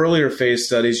 often the earlier phase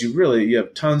studies, you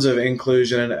have tons of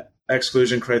inclusion and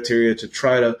exclusion criteria to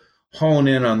try to hone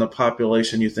in on the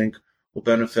population you think will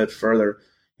benefit further.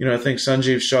 I think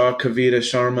Sanjeev Shah, Kavita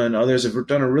Sharma, and others have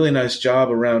done a really nice job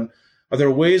around, are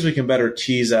there ways we can better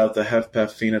tease out the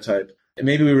HFpEF phenotype? And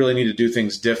maybe we really need to do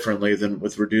things differently than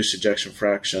with reduced ejection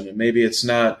fraction. And maybe it's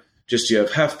not just you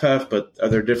have HFpEF, but are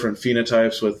there different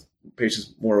phenotypes with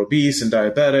patients more obese and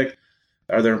diabetic?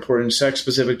 Are there important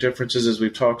sex-specific differences, as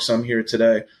we've talked some here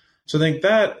today? So I think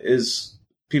that is,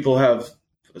 people have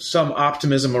some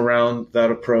optimism around that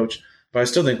approach, but I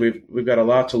still think we've got a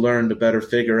lot to learn to better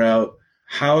figure out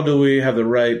how do we have the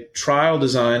right trial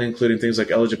design, including things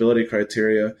like eligibility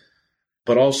criteria,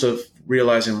 but also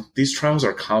realizing these trials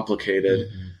are complicated.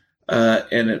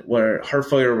 And where heart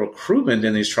failure recruitment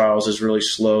in these trials is really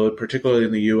slowed, particularly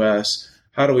in the U.S.,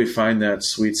 how do we find that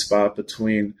sweet spot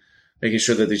between making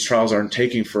sure that these trials aren't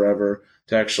taking forever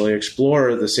to actually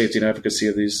explore the safety and efficacy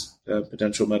of these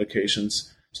potential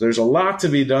medications? So there's a lot to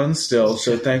be done still.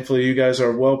 So thankfully, you guys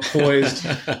are well poised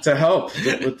to help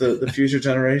with the future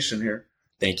generation here.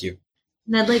 Thank you.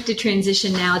 And I'd like to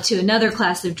transition now to another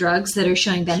class of drugs that are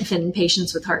showing benefit in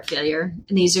patients with heart failure.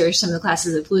 And these are some of the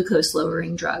classes of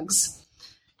glucose-lowering drugs.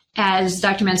 As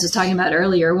Dr. Mentz was talking about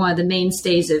earlier, one of the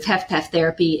mainstays of HFpEF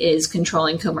therapy is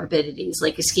controlling comorbidities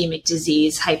like ischemic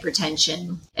disease,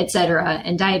 hypertension, etc.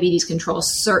 And diabetes control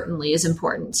certainly is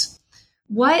important.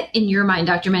 What, in your mind,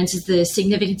 Dr. Mentz, is the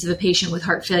significance of a patient with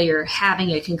heart failure having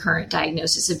a concurrent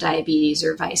diagnosis of diabetes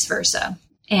or vice versa?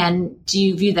 And do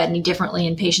you view that any differently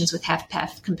in patients with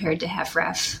HFpEF compared to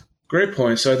HFrEF? Great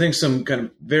point. So I think some kind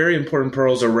of very important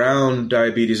pearls around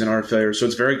diabetes and heart failure. So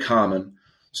it's very common.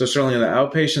 So certainly in the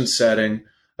outpatient setting,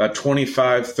 about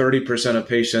 25-30% of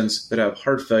patients that have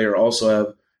heart failure also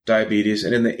have diabetes.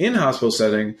 And in the in-hospital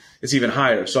setting, it's even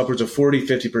higher, so upwards of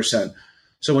 40-50%.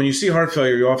 So when you see heart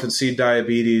failure, you often see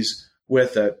diabetes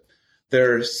with it.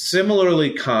 They're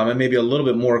similarly common, maybe a little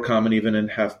bit more common even in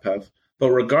HFpEF. But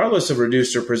regardless of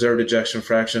reduced or preserved ejection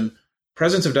fraction,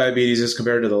 presence of diabetes as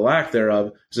compared to the lack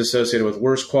thereof is associated with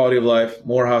worse quality of life,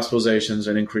 more hospitalizations,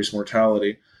 and increased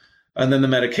mortality. And then the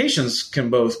medications can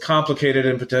both complicate it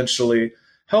and potentially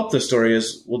help the story,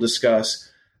 as we'll discuss.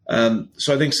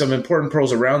 So I think some important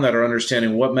pearls around that are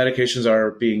understanding what medications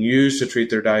are being used to treat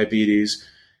their diabetes.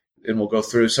 And we'll go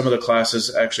through some of the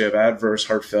classes actually have adverse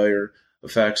heart failure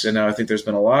effects. And now I think there's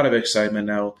been a lot of excitement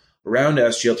now around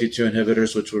SGLT2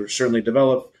 inhibitors, which were certainly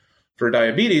developed for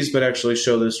diabetes, but actually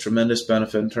show this tremendous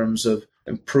benefit in terms of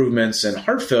improvements in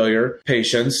heart failure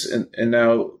patients. And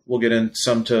now we'll get in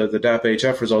some to the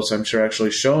DAPA-HF results, I'm sure,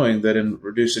 actually showing that in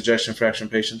reduced ejection fraction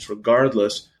patients,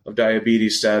 regardless of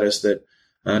diabetes status, that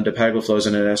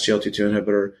dapagliflozin, an SGLT2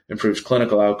 inhibitor, improves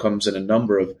clinical outcomes in a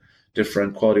number of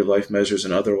different quality of life measures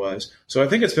and otherwise. So I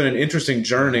think it's been an interesting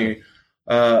journey.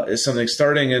 Is something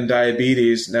starting in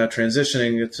diabetes, now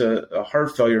transitioning into a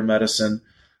heart failure medicine.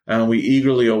 We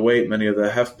eagerly await many of the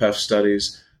HFpEF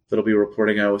studies that'll be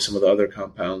reporting out with some of the other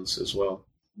compounds as well.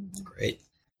 Great.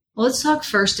 Well, let's talk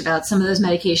first about some of those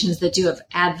medications that do have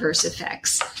adverse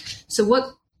effects. So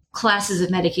what classes of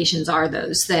medications are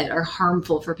those that are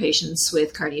harmful for patients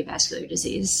with cardiovascular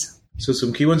disease? So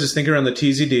some key ones is think around the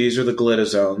TZDs or the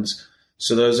glitazones.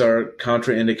 So those are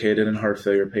contraindicated in heart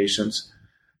failure patients.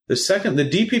 The second, the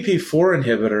DPP-4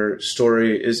 inhibitor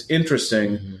story is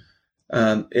interesting.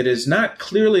 Mm-hmm. It is not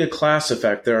clearly a class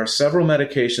effect. There are several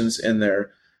medications in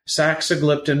there,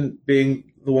 saxagliptin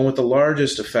being the one with the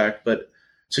largest effect, but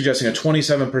suggesting a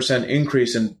 27%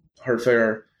 increase in heart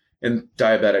failure in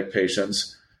diabetic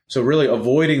patients. So really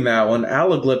avoiding that one.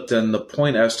 Alogliptin, the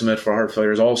point estimate for heart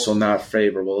failure is also not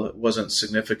favorable. It wasn't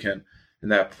significant in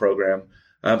that program.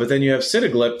 But then you have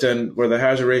sitagliptin, where the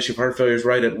hazard ratio of heart failure is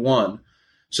right at 1.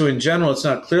 So in general, it's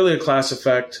not clearly a class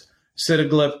effect.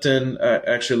 Sitagliptin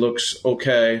actually looks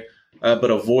okay, but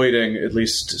avoiding at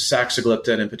least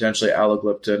saxagliptin and potentially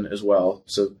alogliptin as well.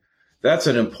 So that's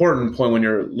an important point when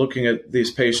you're looking at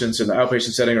these patients in the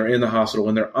outpatient setting or in the hospital.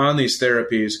 When they're on these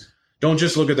therapies, don't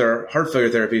just look at their heart failure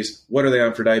therapies. What are they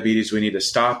on for diabetes? We need to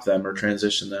stop them or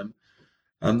transition them.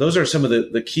 Those are some of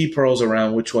the key pearls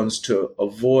around which ones to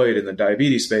avoid in the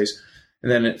diabetes space.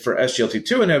 And then for SGLT2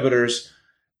 inhibitors,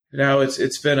 now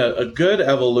it's been a good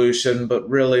evolution, but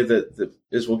really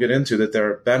as we'll get into, that there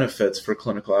are benefits for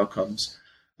clinical outcomes.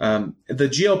 The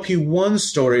GLP-1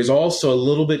 story is also a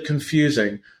little bit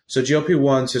confusing. So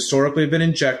GLP-1s historically have been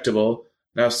injectable.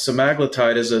 Now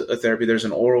semaglutide is a therapy. There's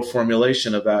an oral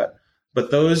formulation of that.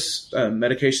 But those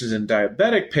medications in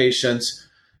diabetic patients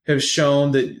have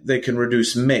shown that they can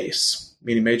reduce MACE,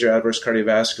 meaning major adverse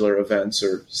cardiovascular events,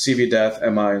 or CV death,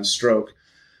 MI, and stroke.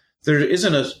 There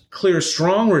isn't a clear,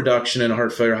 strong reduction in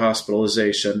heart failure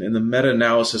hospitalization. In the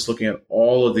meta-analysis looking at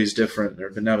all of these different, there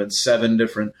have now been 7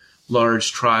 different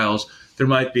large trials, there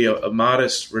might be a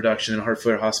modest reduction in heart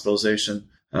failure hospitalization.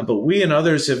 But we and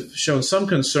others have shown some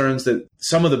concerns that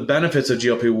some of the benefits of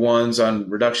GLP-1s on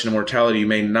reduction in mortality you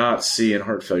may not see in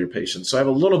heart failure patients. So I have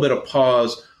a little bit of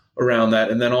pause around that.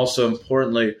 And then also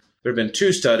importantly, there have been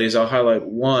 2 studies. I'll highlight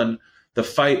one, the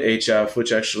FIGHT-HF,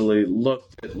 which actually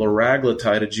looked at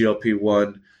liraglutide, a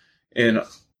GLP-1, in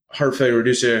heart failure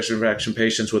reduced ejection fraction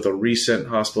patients with a recent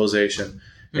hospitalization,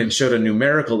 and showed a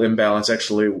numerical imbalance,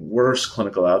 actually worse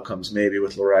clinical outcomes maybe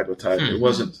with liraglutide. It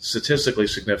wasn't statistically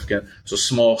significant. It's a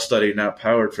small study, not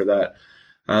powered for that.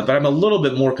 But I'm a little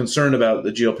bit more concerned about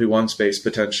the GLP-1 space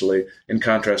potentially, in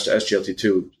contrast to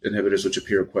SGLT2 inhibitors, which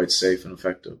appear quite safe and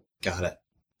effective. Got it.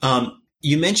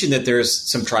 You mentioned that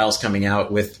there's some trials coming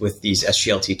out with these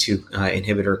SGLT2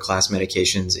 inhibitor class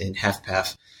medications in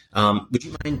HFpEF. Would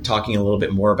you mind talking a little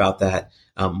bit more about that?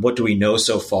 What do we know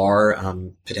so far,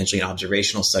 potentially in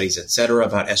observational studies, et cetera,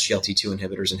 about SGLT2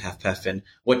 inhibitors in HFpEF, and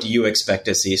what do you expect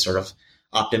to see sort of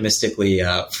optimistically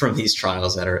from these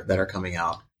trials that are coming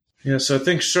out? Yeah, so I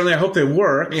think certainly I hope they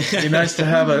work. It'd be nice to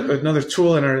have another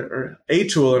tool in our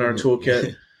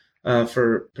toolkit.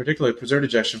 For particularly preserved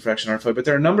ejection fraction heart failure. But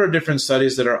there are a number of different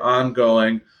studies that are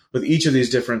ongoing with each of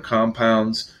these different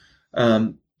compounds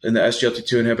in the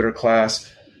SGLT2 inhibitor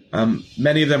class.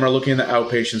 Many of them are looking in the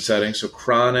outpatient setting, so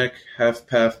chronic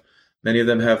HFpEF. Many of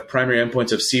them have primary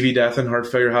endpoints of CV death and heart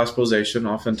failure hospitalization,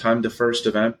 often time to first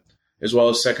event, as well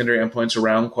as secondary endpoints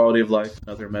around quality of life and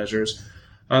other measures.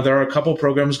 There are a couple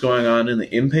programs going on in the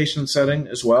inpatient setting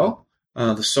as well.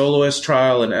 The Soloist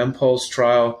trial and MPulse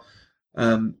trial.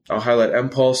 I'll highlight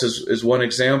MPulse as one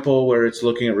example where it's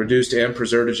looking at reduced and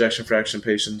preserved ejection fraction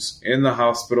patients in the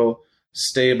hospital,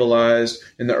 stabilized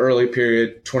in the early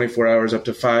period, 24 hours up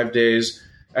to 5 days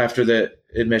after the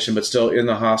admission, but still in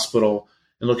the hospital,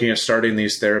 in looking at starting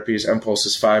these therapies. MPulse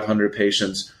is 500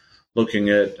 patients looking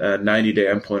at a 90-day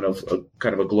endpoint of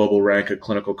kind of a global rank, a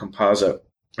clinical composite.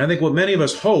 I think what many of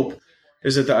us hope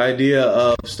is that the idea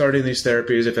of starting these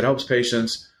therapies, if it helps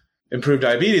patients improve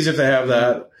diabetes if they have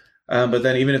that, but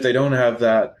then even if they don't have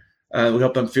that, we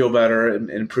help them feel better and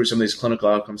improve some of these clinical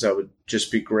outcomes, that would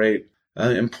just be great.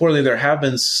 Importantly, there have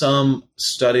been some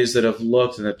studies that have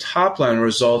looked in the top-line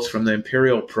results from the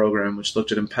Imperial program, which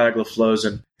looked at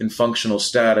empagliflozin in functional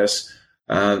status.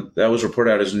 That was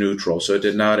reported out as neutral, so it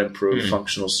did not improve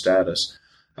functional status.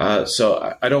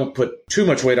 So I don't put too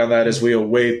much weight on that as we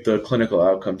await the clinical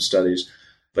outcome studies,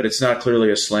 but it's not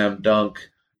clearly a slam dunk.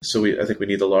 So I think we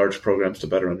need the large programs to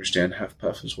better understand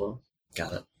HFpEF as well.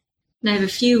 Got it. And I have a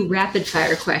few rapid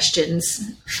fire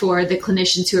questions for the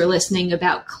clinicians who are listening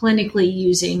about clinically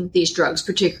using these drugs,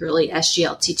 particularly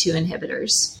SGLT2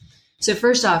 inhibitors. So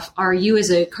first off, are you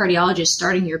as a cardiologist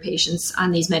starting your patients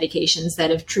on these medications that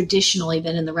have traditionally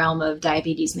been in the realm of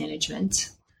diabetes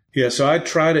management? Yeah, so I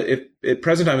try to, if at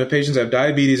present time, if patients have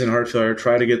diabetes and heart failure,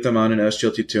 try to get them on an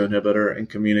SGLT2 inhibitor and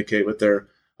communicate with their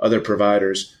other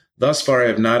providers. Thus far, I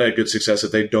have not had good success.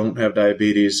 If they don't have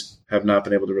diabetes, have not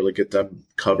been able to really get them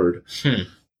covered.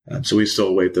 So we still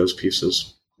await those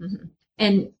pieces. Mm-hmm.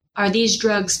 And are these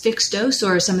drugs fixed dose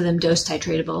or are some of them dose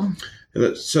titratable?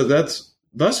 So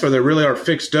thus far, they really are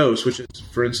fixed dose, which is,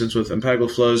 for instance, with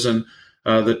empagliflozin,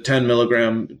 the 10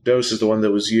 milligram dose is the one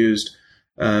that was used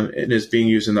and is being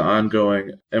used in the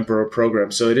ongoing Emperor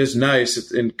program. So it is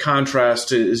nice in contrast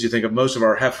to, as you think of most of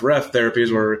our HFrEF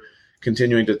therapies, where we're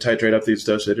continuing to titrate up these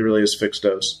doses. It really is fixed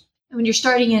dose. When you're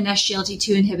starting an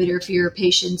SGLT2 inhibitor for your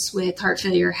patients with heart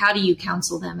failure, how do you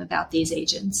counsel them about these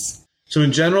agents? So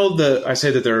in general, I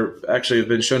say that they're actually have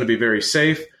been shown to be very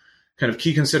safe. Kind of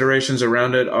key considerations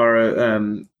around it are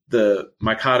the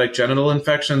mycotic genital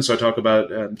infection. So I talk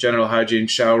about genital hygiene,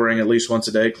 showering at least once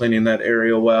a day, cleaning that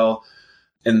area well,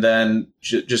 and then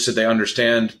just so they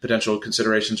understand potential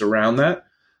considerations around that.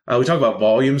 We talk about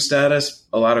volume status.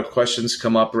 A lot of questions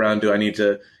come up around, do I need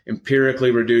to empirically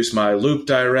reduce my loop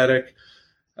diuretic?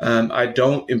 I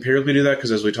don't empirically do that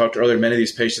because, as we talked earlier, many of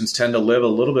these patients tend to live a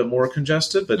little bit more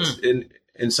congested. But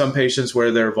in some patients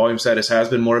where their volume status has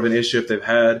been more of an issue, if they've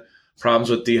had problems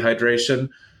with dehydration,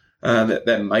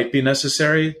 that might be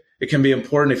necessary. It can be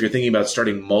important if you're thinking about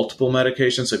starting multiple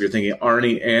medications. So if you're thinking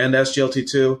ARNI and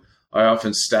SGLT2, I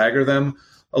often stagger them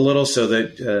a little so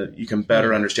that you can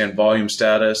better understand volume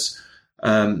status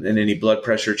and any blood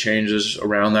pressure changes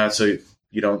around that, so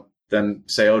you don't then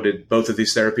say, oh, did both of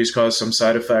these therapies cause some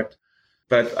side effect?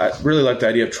 But I really like the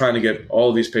idea of trying to get all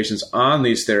of these patients on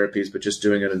these therapies, but just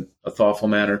doing it in a thoughtful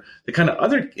manner. The kind of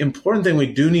other important thing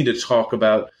we do need to talk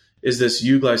about is this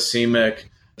euglycemic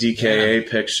DKA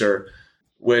picture,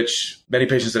 which many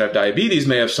patients that have diabetes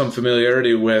may have some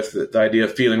familiarity with, the idea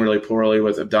of feeling really poorly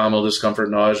with abdominal discomfort,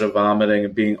 nausea, vomiting,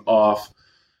 and being off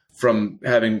from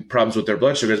having problems with their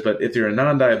blood sugars. But if you're a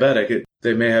non-diabetic,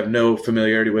 they may have no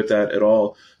familiarity with that at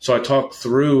all. So I talk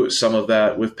through some of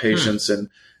that with patients, and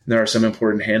there are some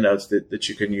important handouts that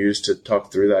you can use to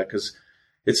talk through that, because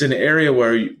it's an area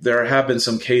where there have been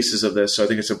some cases of this. So I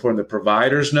think it's important that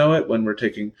providers know it when we're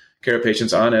taking care of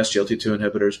patients on SGLT2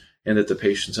 inhibitors, and that the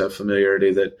patients have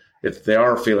familiarity that if they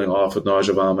are feeling off with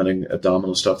nausea, vomiting,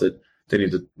 abdominal stuff, that they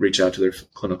need to reach out to their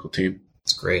clinical team.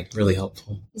 That's great. Really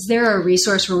helpful. Is there a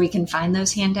resource where we can find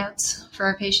those handouts for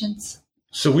our patients?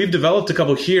 So we've developed a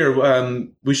couple here.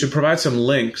 We should provide some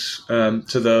links to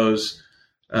those.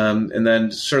 And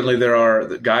then certainly there are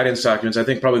the guidance documents. I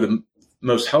think probably the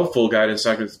most helpful guidance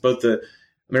documents, both the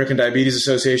American Diabetes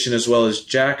Association as well as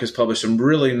JACC has published some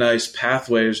really nice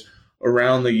pathways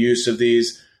around the use of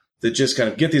these that just kind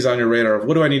of get these on your radar of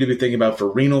what do I need to be thinking about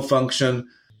for renal function,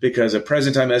 because at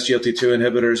present time SGLT2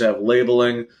 inhibitors have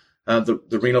labeling.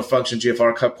 The renal function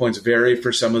GFR cut points vary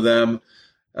for some of them.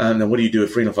 Then what do you do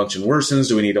if renal function worsens?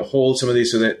 Do we need to hold some of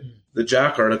these? So that the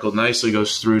JACC article nicely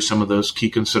goes through some of those key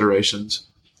considerations.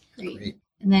 Great.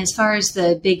 And then as far as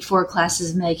the big four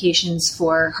classes of medications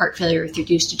for heart failure with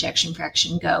reduced ejection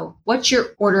fraction go, what's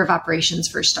your order of operations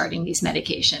for starting these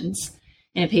medications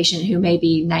in a patient who may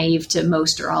be naive to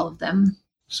most or all of them?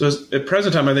 So at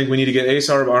present time, I think we need to get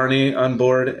ACE/ARB ARNI on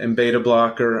board and beta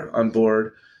blocker on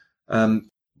board.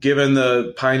 Given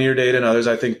the Pioneer data and others,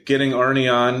 I think getting ARNI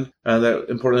on, that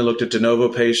importantly looked at de novo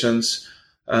patients,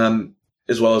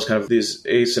 as well as kind of these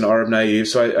ACE and ARB naive.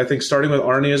 So I think starting with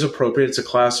ARNI is appropriate. It's a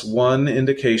class 1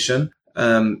 indication.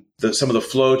 Some of the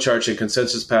flow charts and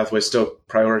consensus pathways still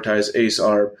prioritize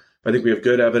ACE/ARB. I think we have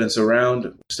good evidence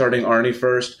around starting ARNI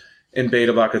first in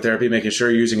beta blocker therapy, making sure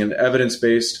you're using an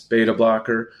evidence-based beta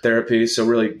blocker therapy. So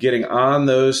really getting on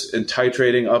those and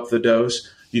titrating up the dose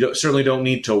You certainly don't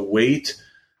need to wait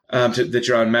that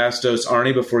you're on mass dose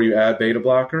ARNI before you add beta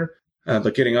blocker,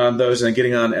 but getting on those and then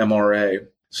getting on MRA.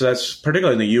 So that's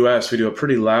particularly in the U.S. We do a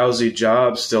pretty lousy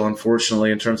job still,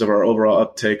 unfortunately, in terms of our overall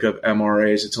uptake of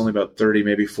MRAs. It's only about 30,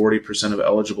 maybe 40% of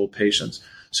eligible patients.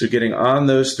 So getting on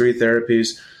those 3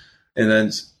 therapies, and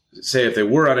then say if they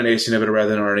were on an ACE inhibitor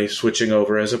rather than ARNI, switching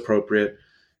over as appropriate.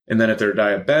 And then if they're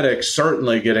diabetic,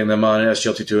 certainly getting them on an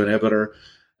SGLT2 inhibitor.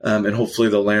 And hopefully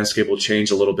the landscape will change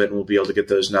a little bit and we'll be able to get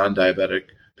those non-diabetic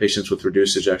patients with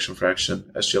reduced ejection fraction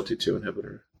SGLT2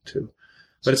 inhibitor too.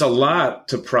 But it's a lot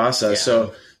to process. Yeah.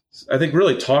 So I think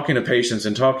really talking to patients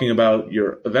and talking about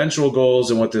your eventual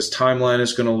goals and what this timeline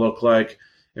is going to look like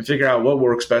and figure out what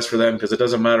works best for them, because it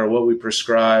doesn't matter what we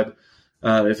prescribe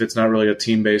if it's not really a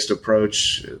team-based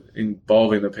approach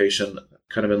involving the patient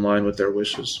kind of in line with their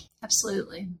wishes.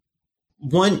 Absolutely.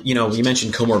 One, you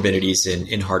mentioned comorbidities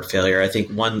in heart failure. I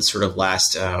think one sort of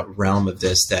last realm of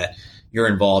this that you're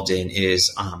involved in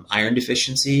is iron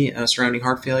deficiency surrounding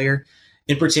heart failure.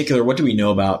 In particular, what do we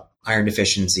know about iron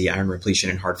deficiency, iron repletion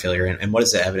in heart failure, and what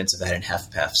is the evidence of that in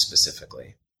HFpEF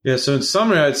specifically? Yeah, so in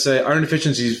summary, I'd say iron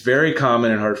deficiency is very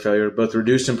common in heart failure, both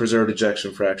reduced and preserved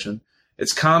ejection fraction.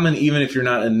 It's common even if you're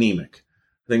not anemic.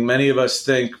 I think many of us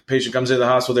think patient comes into the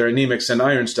hospital, they're anemic, send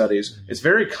iron studies. It's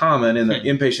very common in the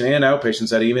inpatient and outpatient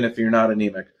setting, even if you're not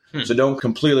anemic. So don't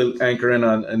completely anchor in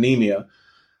on anemia.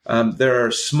 There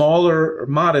are smaller or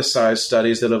modest-sized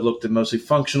studies that have looked at mostly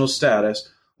functional status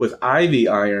with IV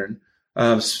iron,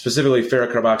 specifically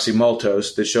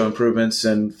ferrocarboxymaltose, that show improvements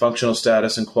in functional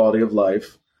status and quality of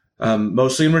life,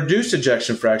 mostly in reduced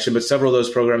ejection fraction, but several of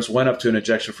those programs went up to an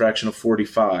ejection fraction of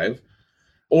 45.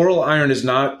 Oral iron is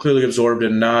not clearly absorbed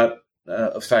and not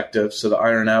effective, so the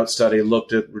Iron Out study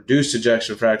looked at reduced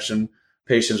ejection fraction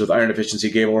patients with iron deficiency,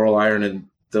 gave oral iron, and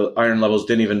the iron levels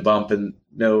didn't even bump and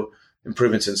no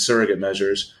improvements in surrogate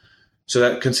measures. So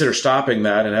that consider stopping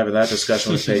that and having that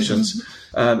discussion with patients.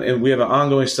 And we have an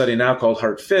ongoing study now called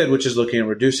HeartFID, which is looking at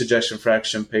reduced ejection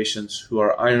fraction patients who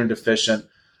are iron deficient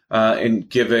and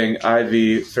giving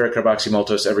IV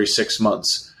ferrocarboxymaltose every 6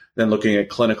 months, then looking at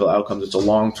clinical outcomes. It's a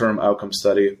long-term outcome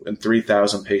study in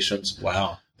 3,000 patients.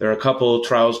 Wow. There are a couple of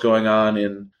trials going on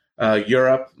in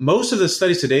Europe. Most of the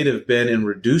studies to date have been in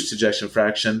reduced ejection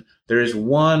fraction. There is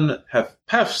one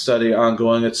HFpEF study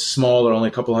ongoing. It's smaller, only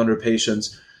a couple hundred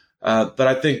patients. But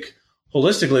I think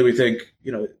holistically, we think,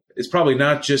 it's probably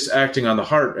not just acting on the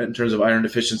heart in terms of iron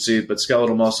deficiency, but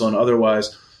skeletal muscle and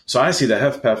otherwise. So I see the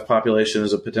HFpEF population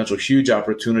as a potential huge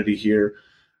opportunity here.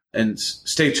 And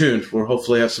stay tuned. We'll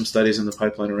hopefully have some studies in the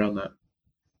pipeline around that.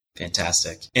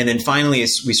 Fantastic. And then finally,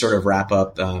 as we sort of wrap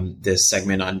up this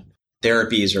segment on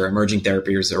therapies or emerging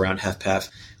therapies around HFpEF,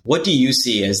 what do you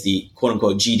see as the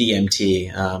quote-unquote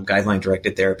GDMT,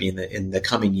 guideline-directed therapy in the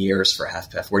coming years for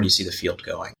HFpEF? Where do you see the field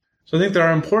going? So I think there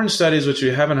are important studies, which we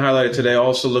haven't highlighted today,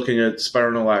 also looking at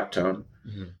spironolactone.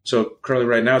 Mm-hmm. So currently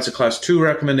right now, it's a class 2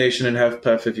 recommendation in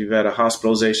HFpEF if you've had a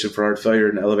hospitalization for heart failure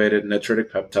and elevated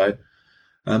natriuretic peptide.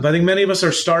 But I think many of us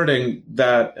are starting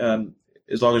that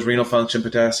as long as renal function,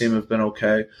 potassium have been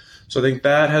okay. So I think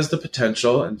that has the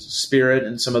potential, and SPIRIT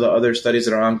and some of the other studies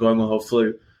that are ongoing will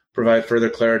hopefully provide further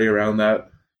clarity around that.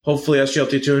 Hopefully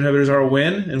SGLT2 inhibitors are a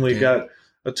win, and we've got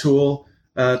a tool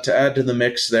to add to the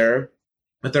mix there.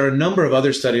 But there are a number of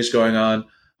other studies going on.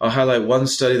 I'll highlight one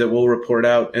study that we'll report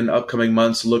out in upcoming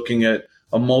months looking at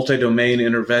a multi-domain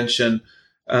intervention,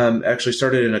 actually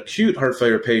started in acute heart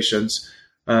failure patients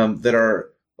that are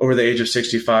over the age of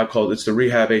 65 called, it's the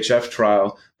Rehab HF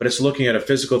trial, but it's looking at a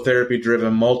physical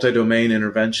therapy-driven multi-domain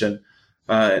intervention.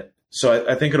 So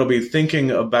I think it'll be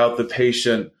thinking about the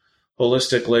patient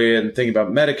holistically and thinking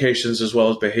about medications as well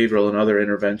as behavioral and other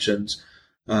interventions.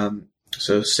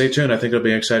 So stay tuned. I think it'll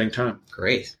be an exciting time.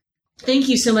 Great. Thank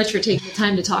you so much for taking the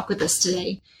time to talk with us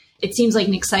today. It seems like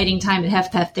an exciting time in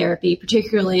HFpEF therapy,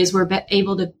 particularly as we're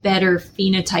able to better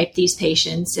phenotype these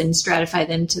patients and stratify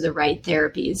them to the right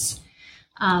therapies.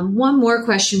 One more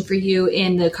question for you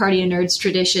in the Cardio Nerds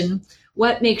tradition.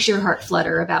 What makes your heart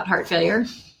flutter about heart failure?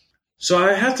 So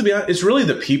I have to be honest, it's really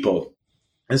the people.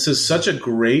 This is such a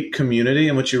great community,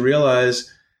 and what you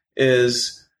realize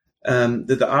is that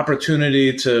the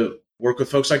opportunity to work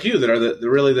with folks like you that are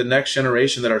really the next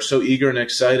generation that are so eager and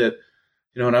excited.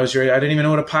 When I was your age, I didn't even know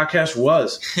what a podcast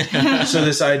was. So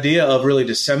this idea of really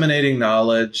disseminating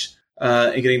knowledge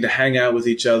and getting to hang out with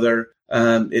each other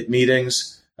at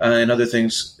meetings and other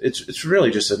things, it's really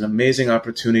just an amazing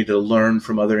opportunity to learn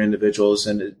from other individuals.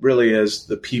 And it really is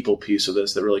the people piece of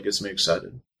this that really gets me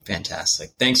excited.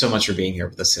 Fantastic. Thanks so much for being here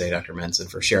with us today, Dr. Mentz,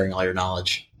 and for sharing all your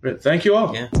knowledge. Thank you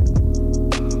all. Yeah.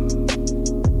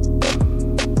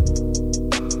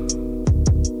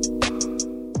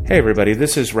 Hey everybody,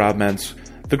 this is Rob Mentz.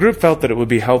 The group felt that it would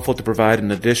be helpful to provide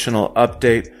an additional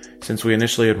update since we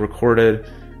initially had recorded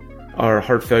our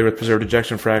heart failure with preserved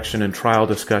ejection fraction and trial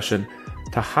discussion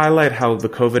to highlight how the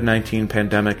COVID-19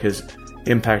 pandemic has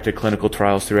impacted clinical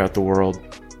trials throughout the world.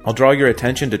 I'll draw your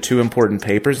attention to two important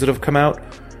papers that have come out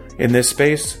in this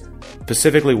space,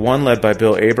 specifically one led by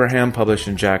Bill Abraham, published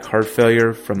in JACC Heart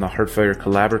Failure from the Heart Failure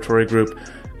Collaboratory Group,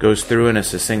 goes through in a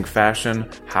succinct fashion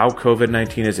how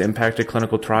COVID-19 has impacted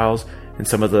clinical trials and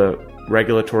some of the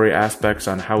regulatory aspects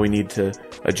on how we need to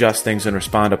adjust things and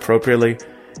respond appropriately.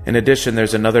 In addition,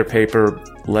 there's another paper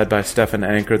led by Stefan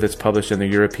Anker that's published in the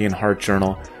European Heart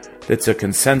Journal that's a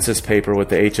consensus paper with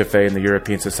the HFA and the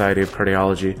European Society of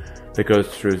Cardiology that goes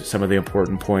through some of the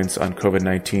important points on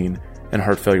COVID-19 and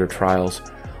heart failure trials.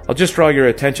 I'll just draw your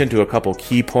attention to a couple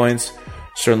key points.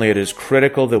 Certainly, it is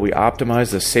critical that we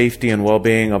optimize the safety and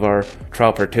well-being of our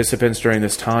trial participants during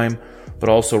this time, but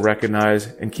also recognize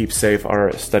and keep safe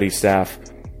our study staff.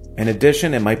 In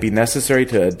addition, it might be necessary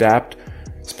to adapt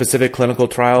specific clinical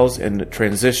trials and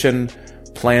transition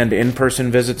planned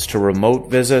in-person visits to remote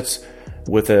visits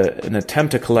with an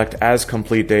attempt to collect as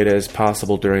complete data as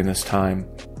possible during this time.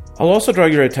 I'll also draw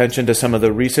your attention to some of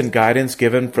the recent guidance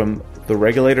given from the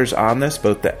regulators on this.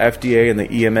 Both the FDA and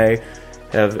the EMA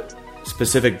have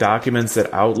specific documents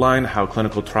that outline how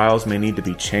clinical trials may need to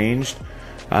be changed.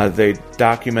 They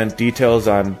document details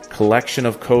on collection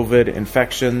of COVID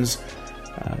infections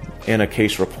in a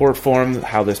case report form,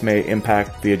 how this may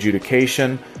impact the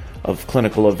adjudication of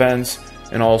clinical events,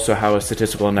 and also how a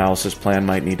statistical analysis plan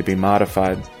might need to be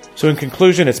modified. So in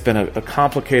conclusion, it's been a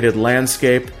complicated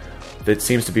landscape that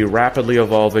seems to be rapidly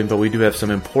evolving, but we do have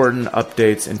some important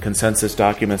updates and consensus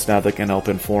documents now that can help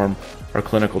inform our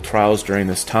clinical trials during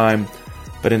this time.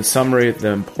 But in summary, the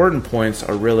important points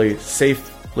are really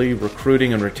safely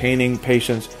recruiting and retaining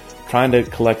patients, trying to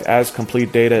collect as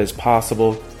complete data as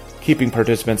possible, keeping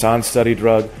participants on study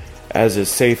drug as is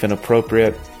safe and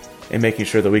appropriate, and making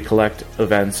sure that we collect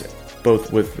events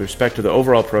both with respect to the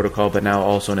overall protocol, but now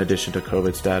also in addition to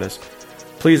COVID status.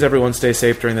 Please, everyone, stay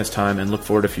safe during this time and look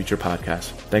forward to future podcasts.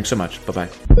 Thanks so much. Bye-bye.